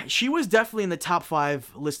 She was definitely in the top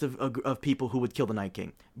 5 list of people who would kill the Night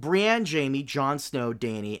King. Brienne, Jaime, Jon Snow,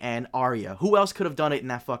 Dany, and Arya. Who else could have done it in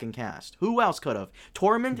that fucking cast? Who else could have?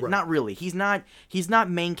 Tormund? Right. Not really. He's not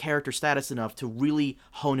main character status enough to really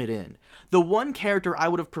hone it in. The one character I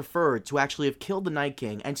would have preferred to actually have killed the Night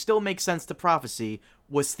King and still make sense to prophecy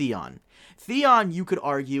was Theon. Theon, you could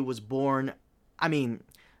argue, was born,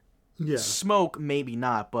 smoke, maybe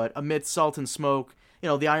not, but amidst salt and smoke. The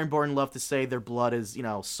Ironborn love to say their blood is,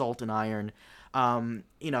 salt and iron.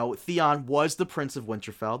 Theon was the Prince of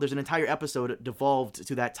Winterfell. There's an entire episode devolved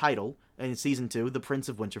to that title in season 2, the Prince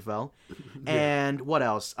of Winterfell. Yeah. And what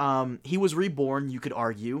else? He was reborn, you could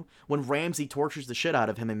argue. When Ramsay tortures the shit out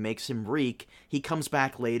of him and makes him reek, he comes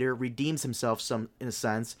back later, redeems himself in a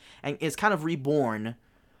sense, and is kind of reborn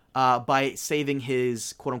by saving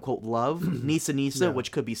his quote-unquote love, Nissa, yeah.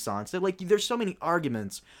 Which could be Sansa. Like, there's so many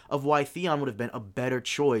arguments of why Theon would have been a better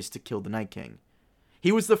choice to kill the Night King.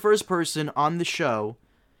 He was the first person on the show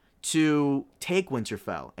to take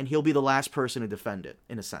Winterfell, and he'll be the last person to defend it,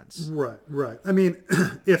 in a sense. Right. I mean,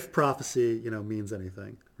 if prophecy, means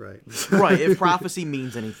anything, right? Right, if prophecy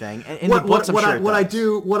means anything. And in the books, I'm sure it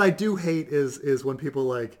does. What I do hate is when people,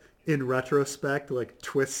 like, in retrospect, like,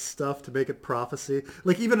 twist stuff to make it prophecy.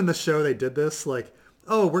 Like, even in the show they did this, like,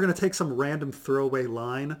 oh, we're going to take some random throwaway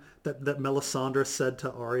line that Melisandre said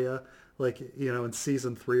to Arya, like, in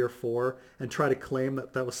season 3 or 4, and try to claim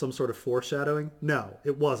that was some sort of foreshadowing. No,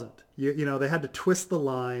 it wasn't. They had to twist the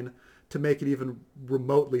line to make it even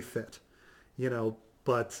remotely fit,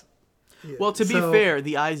 but... Well, to be fair,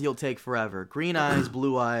 the eyes you'll take forever. Green eyes,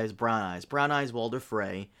 blue eyes, brown eyes. Brown eyes, Walder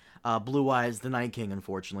Frey. Blue Eyes, the Night King,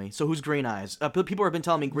 unfortunately. So who's Green Eyes? People have been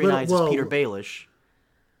telling me Green Eyes is Peter Baelish.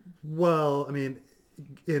 Well, I mean,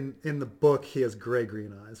 in the book he has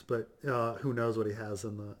green eyes, but who knows what he has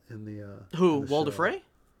in the Who? in the Walder show. Frey?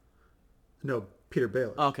 No, Peter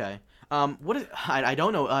Baelish. Okay. What is? I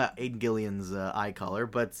don't know Aidan Gillian's eye color,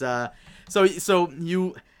 but so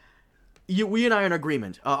we and I are in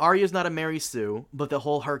agreement. Arya's not a Mary Sue, but the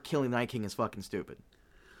whole her killing the Night King is fucking stupid.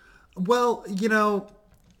 Well,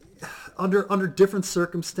 under different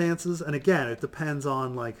circumstances, and again, it depends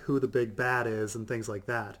on like who the big bad is and things like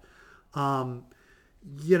that.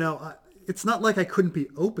 It's not like I couldn't be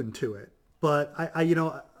open to it, but I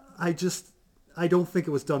don't think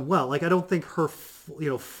it was done well. Like I don't think her,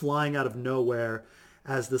 flying out of nowhere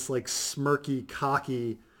as this like smirky,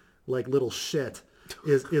 cocky, like little shit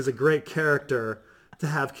is a great character to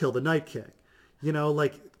have kill the Night King.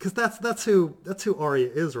 Because that's who Arya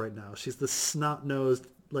is right now. She's this snot-nosed,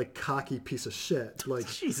 like cocky piece of shit. Like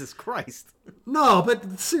Jesus Christ. No,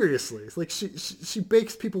 but seriously, it's like she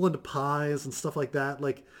bakes people into pies and stuff like that.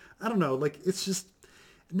 Like I don't know, like it's just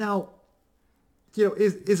now.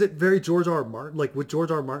 Is it very George R. R. Martin? Like would George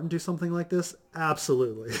R. R. Martin do something like this?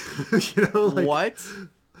 Absolutely. What?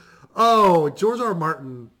 Oh, George R. R.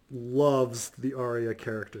 Martin loves the Arya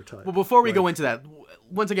character type. Well, before we go into that,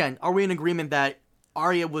 once again, are we in agreement that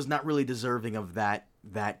Arya was not really deserving of that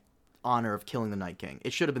honor of killing the Night King?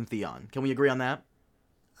 It should have been Theon. Can we agree on that?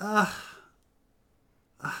 Or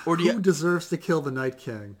who deserves to kill the Night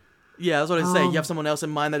King? Yeah, that's what I say. You have someone else in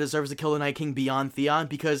mind that deserves to kill the Night King beyond Theon?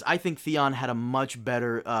 Because I think Theon had a much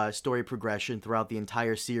better story progression throughout the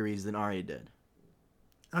entire series than Arya did.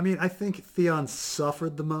 I mean, I think Theon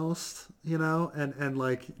suffered the most, and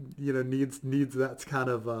like, needs that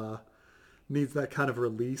kind of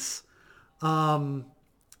release. Who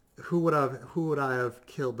would I have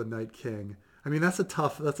killed the Night King? I mean, that's a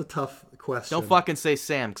tough question. Don't fucking say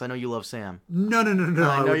Sam, because I know you love Sam. No.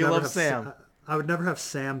 I know you love Sam. I would never have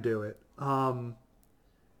Sam do it. I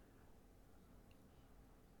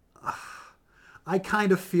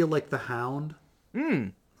kind of feel like the Hound.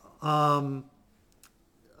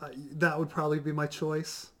 That would probably be my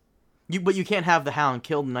choice. But you can't have the Hound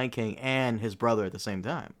kill the Night King and his brother at the same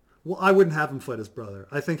time. Well, I wouldn't have him fight his brother.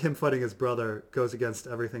 I think him fighting his brother goes against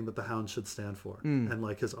everything that the Hound should stand for and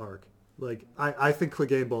like his arc. Like I think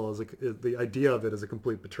Clegane Bowl is the idea of it is a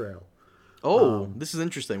complete betrayal. Oh, this is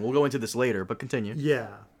interesting. We'll go into this later, but continue. Yeah,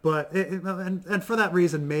 but and for that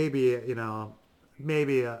reason, maybe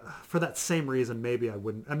for that same reason, maybe I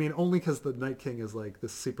wouldn't. I mean, only because the Night King is like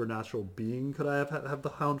this supernatural being. Could I have the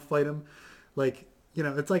Hound fight him? Like,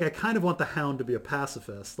 it's like I kind of want the Hound to be a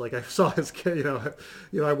pacifist. Like I saw his,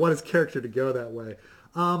 I want his character to go that way.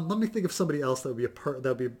 Let me think of somebody else that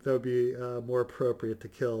would be more appropriate to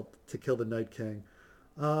kill the Night King.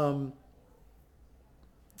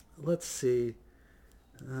 Let's see.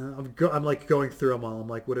 I'm like going through them all. I'm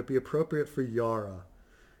like, would it be appropriate for Yara?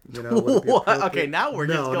 Okay, now we're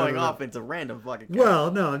just going off into random fucking.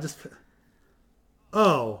 Well, no, I'm just.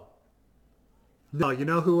 Oh. No,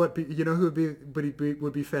 who would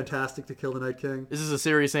be fantastic to kill the Night King? Is this a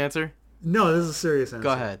serious answer? No, this is a serious answer.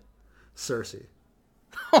 Go ahead. Cersei.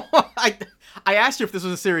 I asked you if this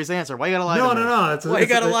was a serious answer. Why you gotta lie to me? No. Why you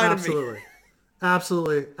gotta lie to me?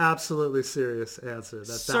 Absolutely serious answer.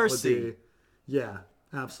 Cersei. That would be, yeah,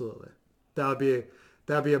 absolutely. That would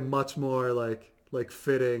be a much more like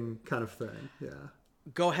fitting kind of thing. Yeah.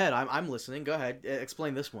 Go ahead. I'm listening. Go ahead.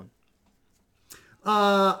 Explain this one.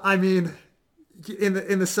 I mean, in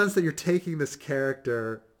the sense that you're taking this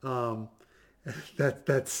character, that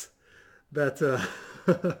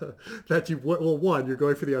you're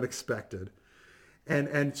going for the unexpected, and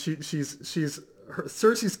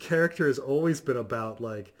Cersei's character has always been about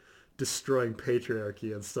like destroying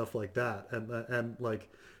patriarchy and stuff like that, and like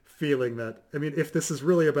feeling that, I mean, if this is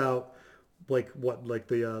really about like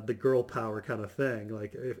the girl power kind of thing,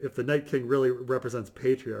 like if the Night King really represents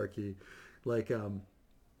patriarchy, like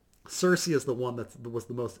Cersei is the one that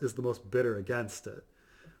is the most bitter against it.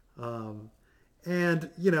 And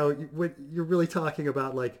when you're really talking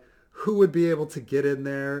about like who would be able to get in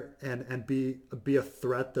there and be a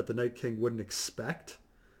threat that the Night King wouldn't expect.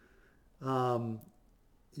 Arya,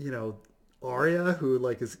 who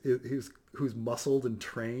like who's muscled and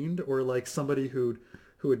trained, or like somebody who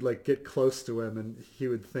would like get close to him and he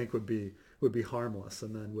would think would be harmless,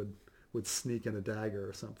 and then would sneak in a dagger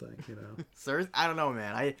or something. Sir, I don't know,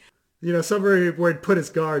 man. Somebody would put his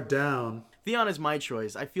guard down. Theon is my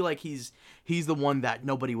choice. I feel like he's the one that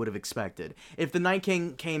nobody would have expected. If the Night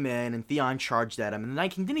King came in and Theon charged at him, and the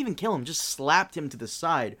Night King didn't even kill him, just slapped him to the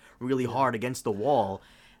side really hard against the wall,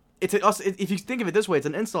 it's also, if you think of it this way, it's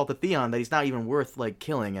an insult to Theon that he's not even worth like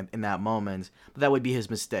killing in that moment. But that would be his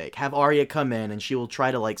mistake. Have Arya come in and she will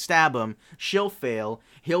try to like stab him. She'll fail.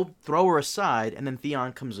 He'll throw her aside, and then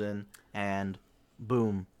Theon comes in and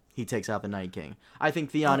boom, he takes out the Night King. I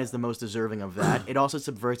think Theon is the most deserving of that. It also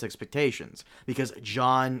subverts expectations because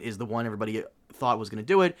Jon is the one everybody thought was going to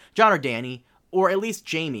do it. Jon or Dany, or at least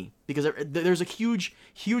Jaime, because there's a huge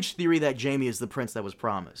theory that Jaime is the prince that was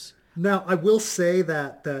promised. Now, I will say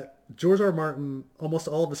that George R. R. Martin, almost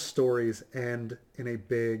all of his stories end in a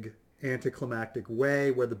big anticlimactic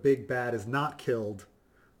way where the big bad is not killed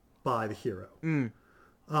by the hero.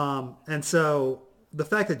 And so the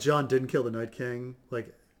fact that Jon didn't kill the Night King,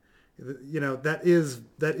 like, you know, that is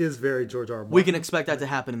very George R. R. Martin. We can expect that to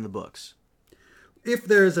happen in the books. If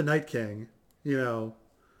there is a Night King, you know,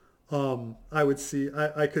 I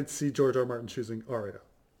could see George R. R. Martin choosing Arya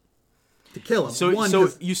to kill him. So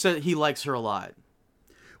you said he likes her a lot.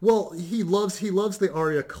 Well, he loves the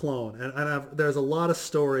Arya clone, and there's a lot of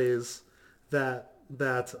stories that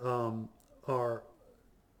are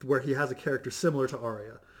where he has a character similar to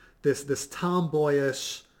Arya, this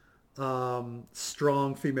tomboyish,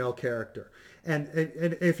 strong female character, and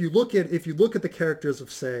if you look at the characters of,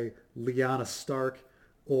 say, Lyanna Stark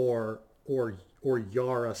or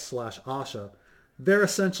Yara / Asha, they're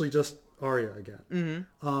essentially just Arya again.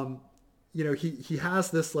 Mm-hmm. You know, he has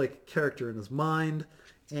this like character in his mind,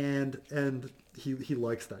 and he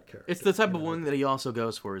likes that character. It's the type of one that he also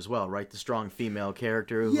goes for as well, right? The strong female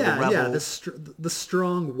character, the rebel. Yeah, the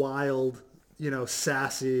strong, wild, you know,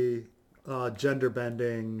 sassy, gender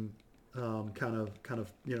bending, kind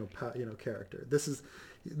of character. This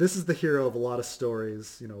is the hero of a lot of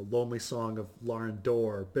stories. You know, Lonely Song of Lauren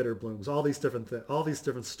Dor, Bitter Blooms, all these different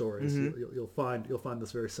stories. Mm-hmm. You'll find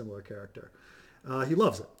this very similar character. He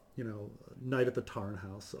loves it. You know, Night at the Tarn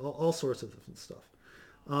House, all sorts of different stuff.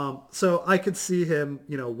 So I could see him,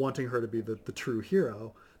 you know, wanting her to be the true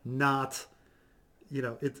hero, not, you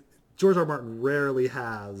know, George R. R. Martin rarely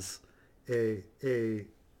has a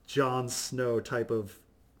Jon Snow type of,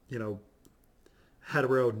 you know,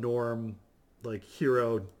 hetero norm, like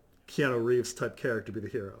hero, Keanu Reeves type character be the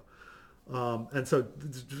hero. And so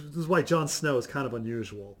this is why Jon Snow is kind of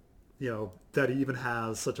unusual, you know, that he even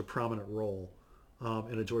has such a prominent role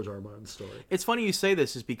in a George R. R. Martin story. It's funny you say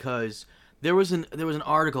this is because there was an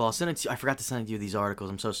article. I'll send it to you. I forgot to send you these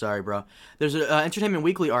articles. I'm so sorry, bro. There's an Entertainment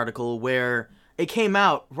Weekly article where it came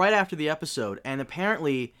out right after the episode, and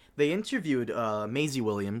apparently they interviewed Maisie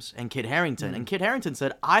Williams and Kit Harington, and Kit Harington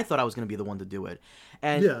said, "I thought I was going to be the one to do it."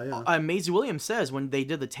 And Maisie Williams says when they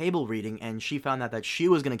did the table reading and she found out that she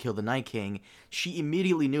was going to kill the Night King, she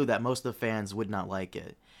immediately knew that most of the fans would not like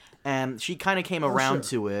it. And she kind of came around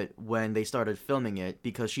to it when they started filming it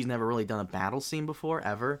because she's never really done a battle scene before,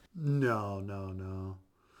 ever. No.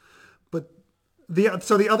 But the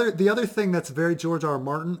other thing that's very George R. R.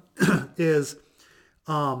 Martin is,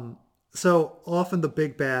 so often the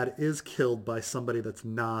big bad is killed by somebody that's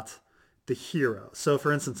not the hero. So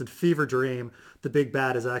for instance, in Fever Dream, the big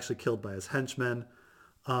bad is actually killed by his henchmen.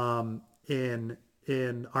 In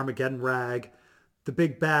Armageddon Rag, the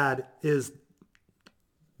big bad is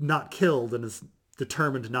not killed and is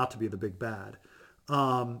determined not to be the big bad.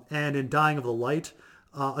 And in Dying of the Light,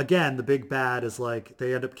 again, the big bad is like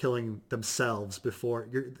they end up killing themselves before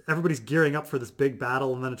everybody's gearing up for this big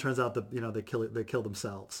battle, and then it turns out that, you know, they kill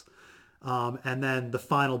themselves. And then the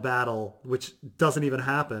final battle, which doesn't even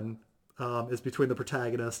happen, is between the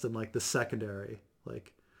protagonist and like the secondary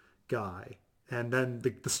like guy. And then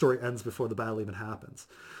the story ends before the battle even happens.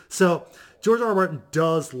 So George R. R. Martin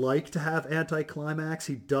does like to have anticlimax.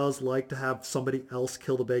 He does like to have somebody else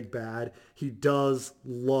kill the big bad. He does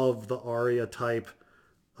love the Arya type,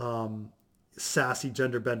 sassy,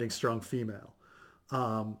 gender-bending, strong female.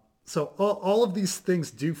 So all of these things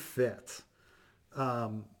do fit.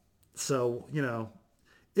 So, you know,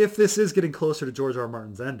 if this is getting closer to George R. R.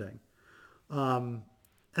 Martin's ending, and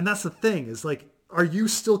that's the thing, is like, are you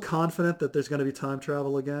still confident that there's going to be time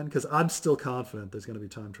travel again? Because I'm still confident there's going to be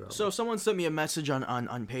time travel. So someone sent me a message on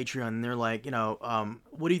Patreon, and they're like, you know,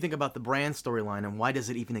 what do you think about the Bran storyline, and why does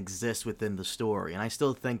it even exist within the story? And I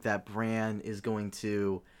still think that Bran is going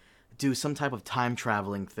to do some type of time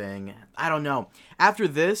traveling thing. I don't know. After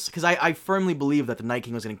this, because I firmly believe that the Night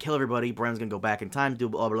King was going to kill everybody, Bran's going to go back in time, do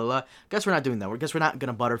blah, blah, blah. Guess we're not doing that. Guess we're not going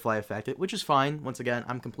to butterfly effect it, which is fine. Once again,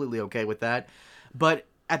 I'm completely okay with that. But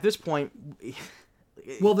at this point...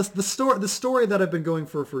 Well, the story that I've been going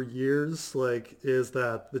for years, like, is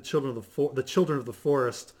that the children of the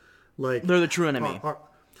forest, like, they're the true enemy.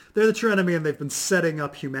 They're the true enemy, and they've been setting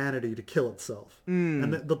up humanity to kill itself.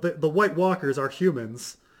 And the White Walkers are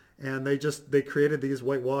humans, and they created these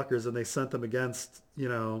White Walkers and they sent them against,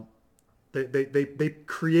 they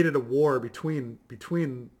created a war between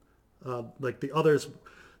like the others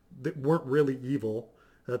that weren't really evil,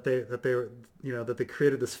 that they were, that they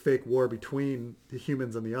created this fake war between the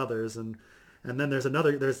humans and the others, and then there's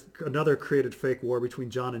another created fake war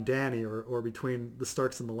between Jon and Dany, or between the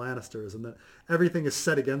Starks and the Lannisters, and that everything is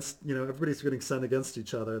set against, everybody's getting sent against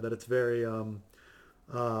each other, that it's very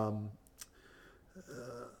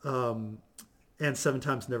and Seven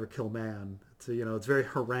Times Never Kill Man. It's very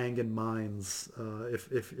Haranguan Minds,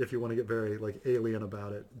 if you want to get very like alien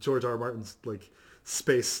about it. George R. R. Martin's like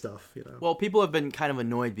space stuff, Well, people have been kind of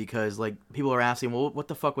annoyed because like people are asking, well, what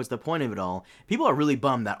the fuck was the point of it all? People are really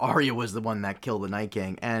bummed that Arya was the one that killed the Night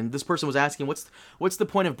King, and this person was asking, what's the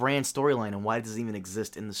point of Bran's storyline and why does it even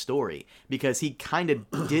exist in the story? Because he kind of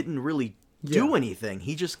didn't really do anything.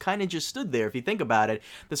 He just kind of just stood there. If you think about it,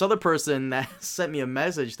 this other person that sent me a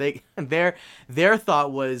message, their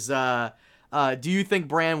thought was, do you think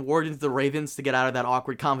Bran warred the Ravens to get out of that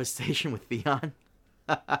awkward conversation with Theon?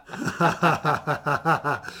 That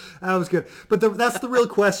was good. But that's the real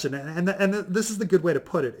question. And this is the good way to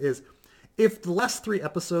put it, is if the last 3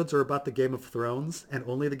 episodes are about the Game of Thrones and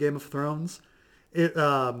only the Game of Thrones, it's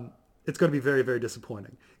going to be very, very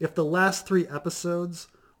disappointing. If the last 3 episodes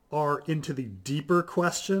are into the deeper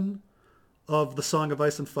question of the Song of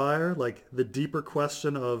Ice and Fire, like the deeper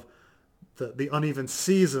question of the uneven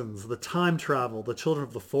seasons, the time travel, the Children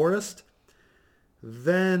of the Forest,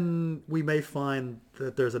 then we may find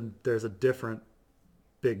that there's a different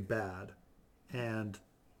big bad, and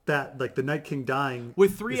that, like, the Night King dying.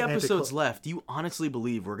 With 3 episodes left, do you honestly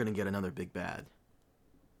believe we're gonna get another big bad?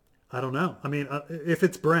 I don't know. I mean, if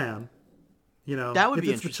it's Bran, that would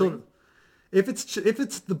be interesting. If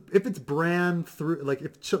it's Bran through, like,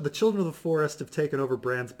 if the Children of the Forest have taken over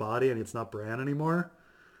Bran's body and it's not Bran anymore,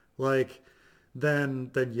 like,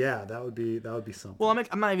 then yeah, that would be something. Well,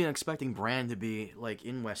 I'm not even expecting Bran to be like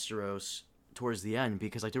in Westeros towards the end,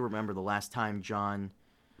 because I do remember the last time Jon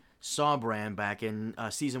saw Bran back in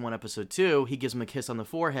season 1, episode 2, he gives him a kiss on the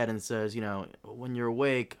forehead and says, when you're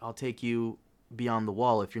awake, I'll take you beyond the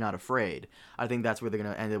wall if you're not afraid. I think that's where they're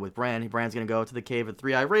going to end it with Bran. Bran's going to go to the cave of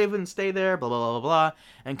Three-Eyed Raven, stay there, blah, blah, blah, blah, blah,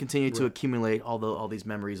 and continue to accumulate all these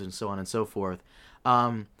memories and so on and so forth.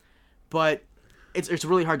 But it's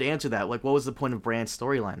really hard to answer that. Like, what was the point of Bran's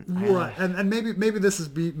storyline? Right, and maybe this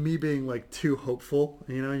is me being like too hopeful.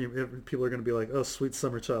 People are going to be like, oh, sweet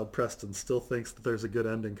summer child Preston still thinks that there's a good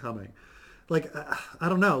ending coming. Like, I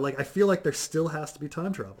don't know. Like, I feel like there still has to be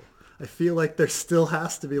time travel. I feel like there still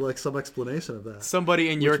has to be like some explanation of that. Somebody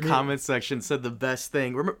in your comment section said the best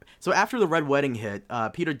thing. Remember, so after the Red Wedding hit,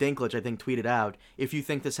 Peter Dinklage, I think, tweeted out, "If you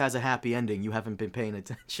think this has a happy ending, you haven't been paying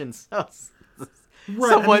attention." So,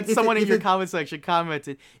 right. Someone in your comment section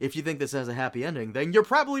commented, "If you think this has a happy ending, then you're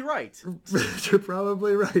probably right." You're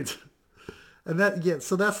probably right. And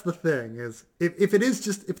so that's the thing, is if it is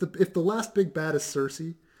just if the last big bad is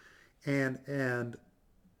Cersei,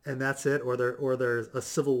 and that's it, or there's a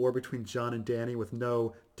civil war between Jon and Dany with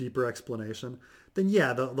no deeper explanation, then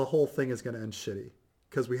yeah, the whole thing is going to end shitty,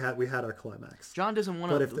 because we had our climax. Jon doesn't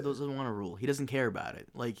want to rule. He doesn't care about it.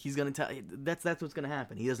 Like, he's going to tell, that's what's going to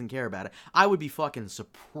happen. He doesn't care about it. I would be fucking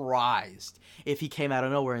surprised if he came out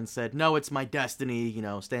of nowhere and said, "No, it's my destiny,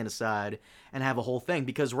 stand aside," and have a whole thing,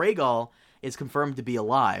 because Rhaegal is confirmed to be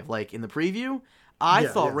alive. Like, in the preview, I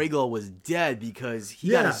thought Rhaegal was dead because he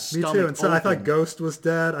got his stomach me too. And so open. I thought Ghost was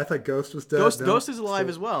dead. Ghost is alive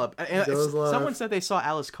as well. Someone said they saw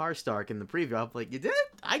Alice Karstark in the preview. I'm like, you did?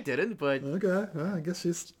 I didn't, but okay. Well, I guess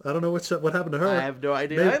I don't know what happened to her. I have no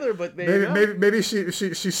idea either. But maybe she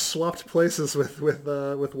swapped places with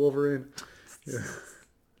Wolverine. Yeah.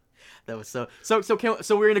 That was so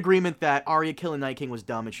we're in agreement that Arya killing Night King was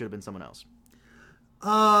dumb. It should have been someone else.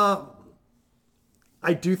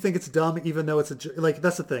 I do think it's dumb, even though it's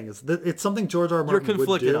that's the thing, is it's something George R. R. Martin would do. You're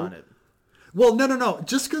conflicted on it. Well, no.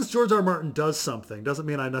 Just because George R. R. Martin does something doesn't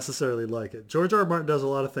mean I necessarily like it. George R. R. Martin does a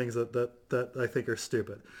lot of things that I think are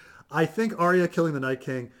stupid. I think Arya killing the Night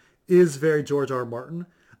King is very George R. R. Martin.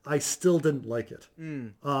 I still didn't like it.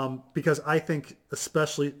 Because I think,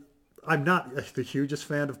 especially, I'm not the hugest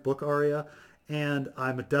fan of book Arya, and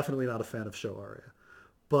I'm definitely not a fan of show Arya.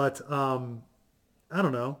 But I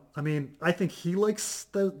don't know. I mean, I think he likes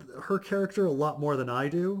her character a lot more than I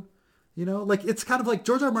do. Like, it's kind of like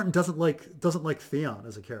George R. R. Martin doesn't like Theon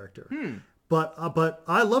as a character. But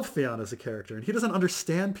I love Theon as a character, and he doesn't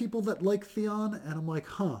understand people that like Theon, and I'm like,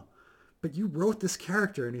 but you wrote this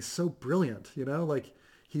character and he's so brilliant, like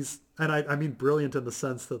I mean brilliant in the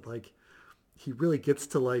sense that, like, he really gets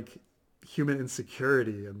to, like, human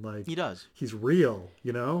insecurity and like He does. he's real,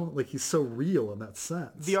 you know, like he's so real in that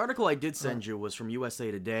sense. The article I did send you was from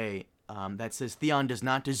USA Today that says Theon does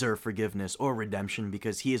not deserve forgiveness or redemption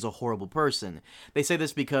because he is a horrible person. They say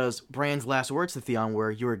this because Bran's last words to Theon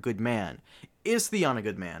were, "You're a good man." Is Theon a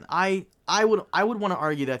good man? I would want to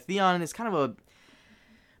argue that Theon is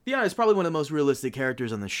Theon is probably one of the most realistic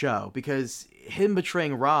characters on the show, because him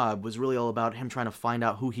betraying Robb was really all about him trying to find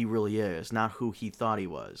out who he really is, not who he thought he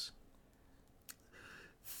was.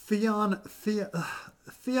 Theon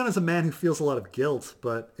is a man who feels a lot of guilt,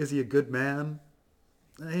 but is he a good man?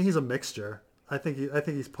 He's a mixture. I think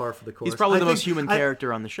he's par for the course. He's probably the most human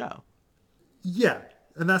character on the show. Yeah,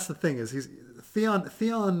 and that's the thing is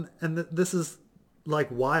Theon, and this is like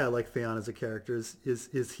why I like Theon as a character is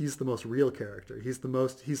he's the most real character. He's the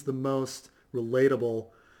most relatable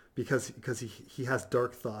because he has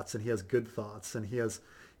dark thoughts and he has good thoughts and he has,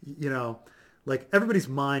 you know, like everybody's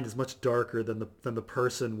mind is much darker than the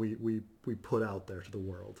person we put out there to the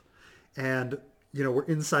world. And you know, we're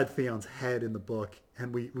inside Theon's head in the book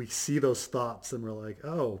and we see those thoughts and we're like,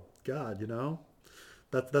 "Oh God, you know,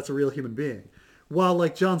 that's a real human being." While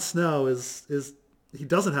like Jon Snow is he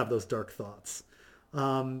doesn't have those dark thoughts.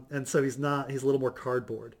 And so he's a little more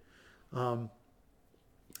cardboard.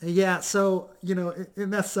 Yeah, so, you know, in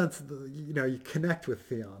that sense, you know, you connect with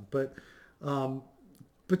Theon, but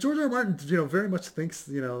George R. R. Martin, you know, very much thinks,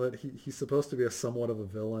 you know, that he's supposed to be somewhat of a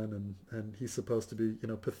villain and he's supposed to be, you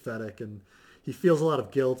know, pathetic, and he feels a lot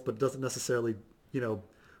of guilt, but doesn't necessarily, you know,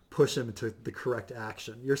 push him into the correct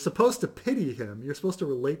action. You're supposed to pity him. You're supposed to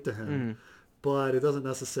relate to him, but it doesn't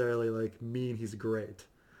necessarily like mean he's great.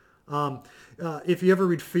 If you ever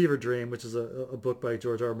read Fever Dream, which is a book by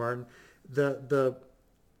George R. R. Martin, the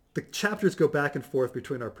chapters go back and forth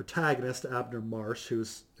between our protagonist, Abner Marsh,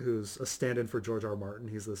 who's a stand-in for George R. R. Martin.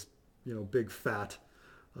 He's this, you know, big fat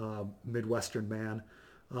Midwestern man,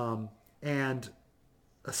 and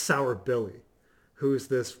a Sour Billy, who's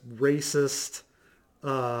this racist,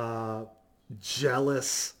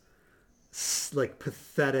 jealous, like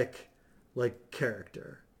pathetic, like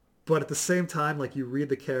character. But at the same time, like you read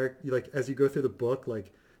the character, like as you go through the book,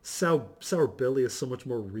 like Sour Billy is so much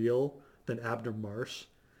more real than Abner Marsh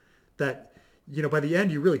that, you know, by the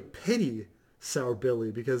end you really pity Sour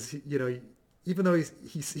Billy because, you know, even though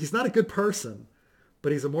he's not a good person,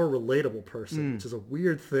 but he's a more relatable person, which is a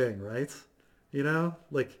weird thing, right? You know,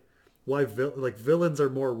 like why villains are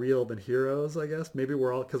more real than heroes, I guess. Maybe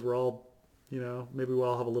because we're all, you know, maybe we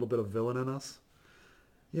all have a little bit of villain in us.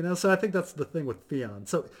 You know, so I think that's the thing with Theon.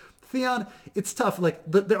 So Theon, it's tough. Like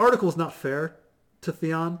the article is not fair to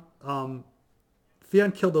Theon.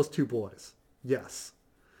 Theon killed those two boys. Yes,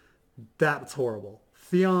 that's horrible.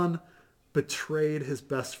 Theon betrayed his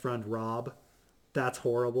best friend Robb. That's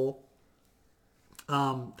horrible.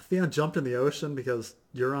 Theon jumped in the ocean because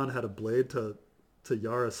Euron had a blade to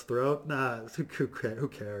Yara's throat. Nah, who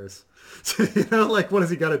cares? You know, like what has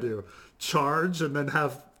he got to do? Charge and then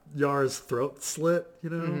have Yara's throat slit, you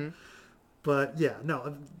know? But yeah,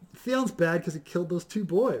 no, Theon's bad because he killed those two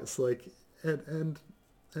boys, like, and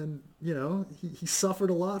you know, he suffered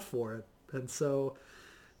a lot for it. And so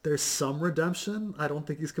there's some redemption. I don't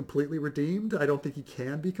think he's completely redeemed. I don't think he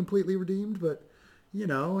can be completely redeemed, but you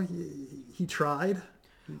know, he tried.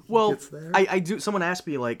 Well, I do. Someone asked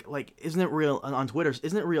me like, isn't it real on Twitter?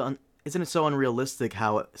 Isn't it so unrealistic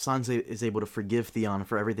how Sansa is able to forgive Theon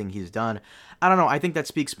for everything he's done? I don't know. I think that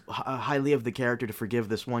speaks highly of the character to forgive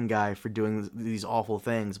this one guy for doing these awful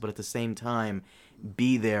things, but at the same time,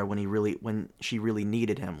 be there when she really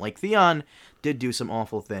needed him. Like Theon did do some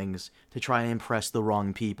awful things to try and impress the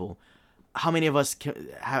wrong people. How many of us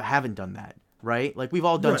haven't done that, right? Like we've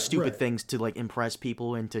all done stupid things to like impress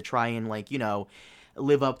people and to try and like, you know,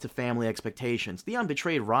 live up to family expectations. Theon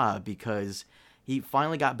betrayed Robb because he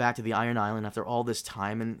finally got back to the Iron Island after all this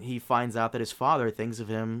time, and he finds out that his father thinks of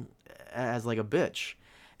him as like a bitch,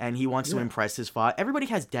 and he wants to impress his father. Everybody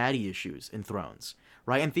has daddy issues in Thrones,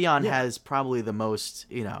 right? And Theon has probably the most,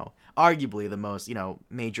 you know, arguably the most, you know,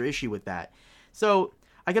 major issue with that. So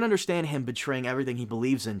I can understand him betraying everything he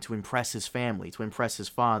believes in to impress his family, to impress his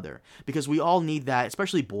father, because we all need that,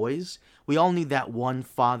 especially boys. We all need that one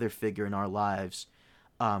father figure in our lives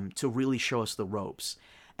to really show us the ropes.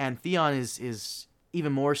 And Theon is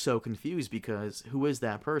even more so confused because who is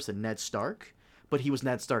that person? Ned Stark? But he was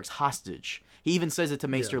Ned Stark's hostage. He even says it to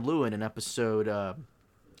Maester Luwin in episode... I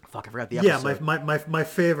forgot the episode. Yeah, my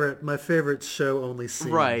favorite show only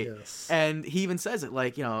scene. Right. Yes. And he even says it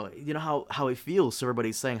like, you know how it feels. So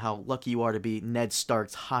everybody's saying how lucky you are to be Ned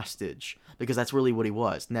Stark's hostage. Because that's really what he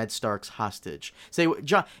was. Ned Stark's hostage.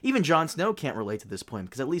 Even Jon Snow can't relate to this point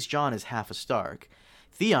because at least Jon is half a Stark.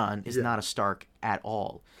 Theon is not a Stark at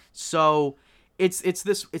all. So it's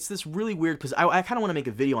this really weird, because I kind of want to make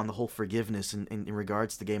a video on the whole forgiveness in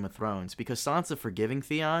regards to Game of Thrones, because Sansa forgiving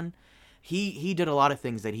Theon, he did a lot of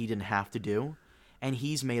things that he didn't have to do, and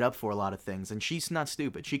he's made up for a lot of things, and she's not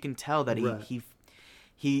stupid. She can tell that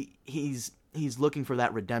he's looking for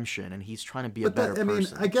that redemption, and he's trying to be a better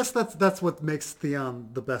person. I guess that's what makes Theon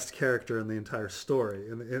the best character in the entire story,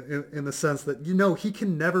 in the sense that, he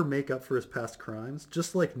can never make up for his past crimes,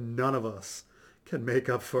 just like none of us can make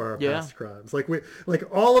up for our past crimes. Like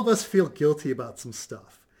all of us feel guilty about some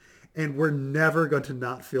stuff, and we're never going to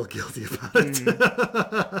not feel guilty about it.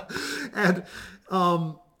 And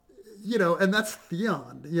and that's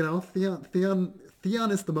Theon.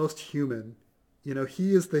 Theon is the most human.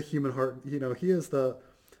 He is the human heart. He is the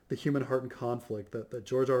human heart in conflict that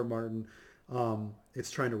George R. R. Martin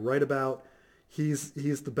is trying to write about. He's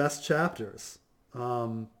the best chapters.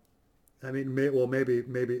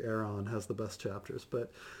 Maybe Aaron has the best chapters,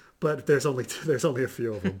 but there's only a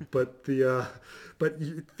few of them. But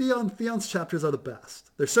Theon's chapters are the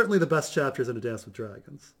best. They're certainly the best chapters in A Dance with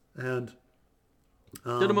Dragons, and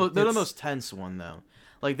they're the most tense one though.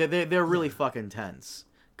 Like they're really fucking tense.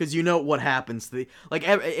 Because you know what happens to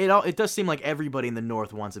it does seem like everybody in the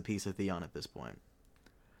North wants a piece of Theon at this point.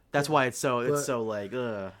 That's why it's so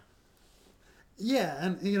ugh. Yeah,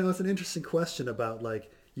 and it's an interesting question about,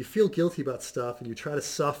 like, you feel guilty about stuff and you try to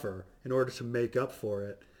suffer in order to make up for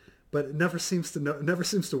it, but it never seems to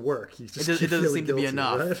work. You just it doesn't seem guilty, to be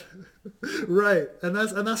enough, right? Right, and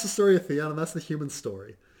that's the story of Theon, and that's the human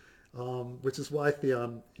story. Which is why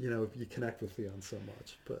Theon, you connect with Theon so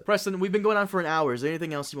much. But Preston, we've been going on for an hour. Is there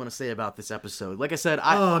anything else you want to say about this episode? Like I said,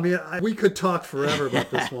 we could talk forever about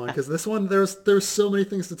this one, because this one there's so many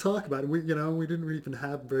things to talk about. We didn't even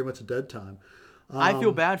have very much dead time. I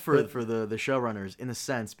feel bad for the showrunners in a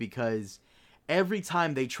sense, because every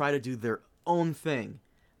time they try to do their own thing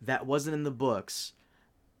that wasn't in the books,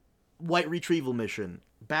 White Retrieval Mission,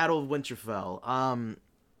 Battle of Winterfell,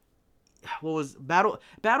 what was Battle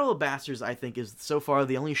of Bastards, I think, is so far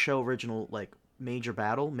the only show original, like, major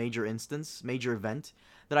battle, major instance, major event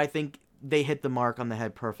that I think they hit the mark on the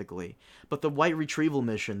head perfectly. But the White Retrieval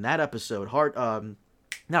Mission, that episode,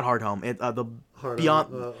 not Hard Home,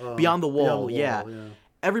 Beyond the Wall, yeah.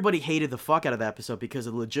 Everybody hated the fuck out of that episode because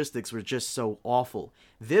the logistics were just so awful.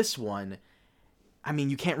 This one, I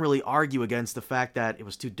mean, you can't really argue against the fact that it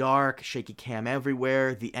was too dark, shaky cam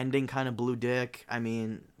everywhere, the ending kind of blew dick. I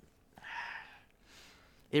mean,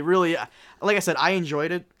 it really, like I said, I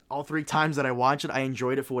enjoyed it. All 3 times that I watched it, I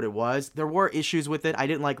enjoyed it for what it was. There were issues with it. I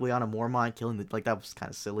didn't like Lyanna Mormont killing that was kind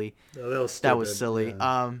of silly. No, that was stupid. That was silly.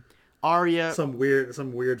 Yeah. Arya, some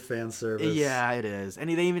weird fan service. Yeah, it is, and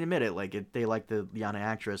they even admit it. They like the Lyanna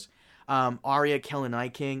actress. Arya killing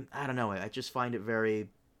Night King. I don't know. I just find it very.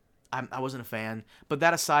 I wasn't a fan. But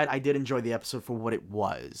that aside, I did enjoy the episode for what it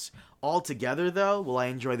was. Altogether, though, will I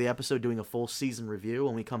enjoy the episode doing a full season review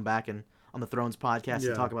when we come back on the Thrones podcast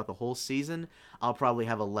and talk about the whole season? I'll probably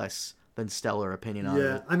have a less than stellar opinion on it.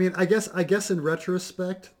 Yeah, I mean, I guess in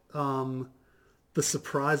retrospect, the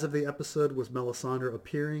surprise of the episode was Melisandre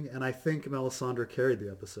appearing, and I think Melisandre carried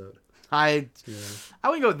the episode. I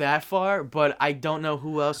wouldn't go that far, but I don't know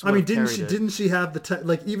who else would didn't she have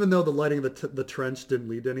even though the lighting of the trench didn't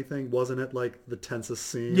lead to anything, wasn't it like the tensest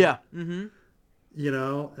scene? Yeah.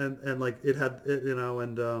 Mm-hmm. And like it had,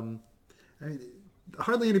 I mean,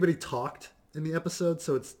 hardly anybody talked in the episode,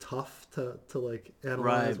 so it's tough to like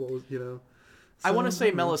analyze what was, So, I want to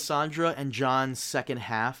say Melisandre and Jon's second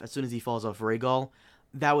half, as soon as he falls off Rhaegal,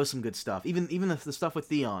 that was some good stuff. Even the stuff with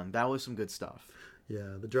Theon, that was some good stuff.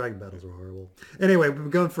 Yeah, the dragon battles were horrible. Anyway, we've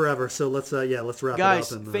been going forever, so let's wrap it up. Guys,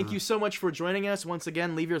 thank you so much for joining us. Once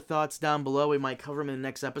again, leave your thoughts down below. We might cover them in the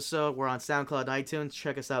next episode. We're on SoundCloud, iTunes.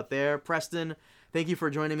 Check us out there. Preston, thank you for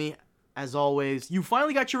joining me, as always. You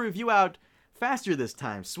finally got your review out faster this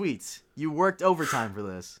time. Sweet. You worked overtime for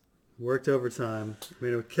this. Worked overtime. I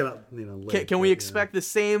mean, it came out, late. Can we expect the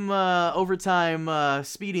same overtime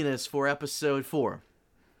speediness for episode 4?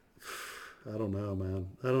 I don't know, man.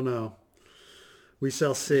 I don't know. We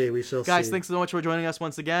shall see. Guys, thanks so much for joining us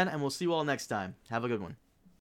once again, and we'll see you all next time. Have a good one.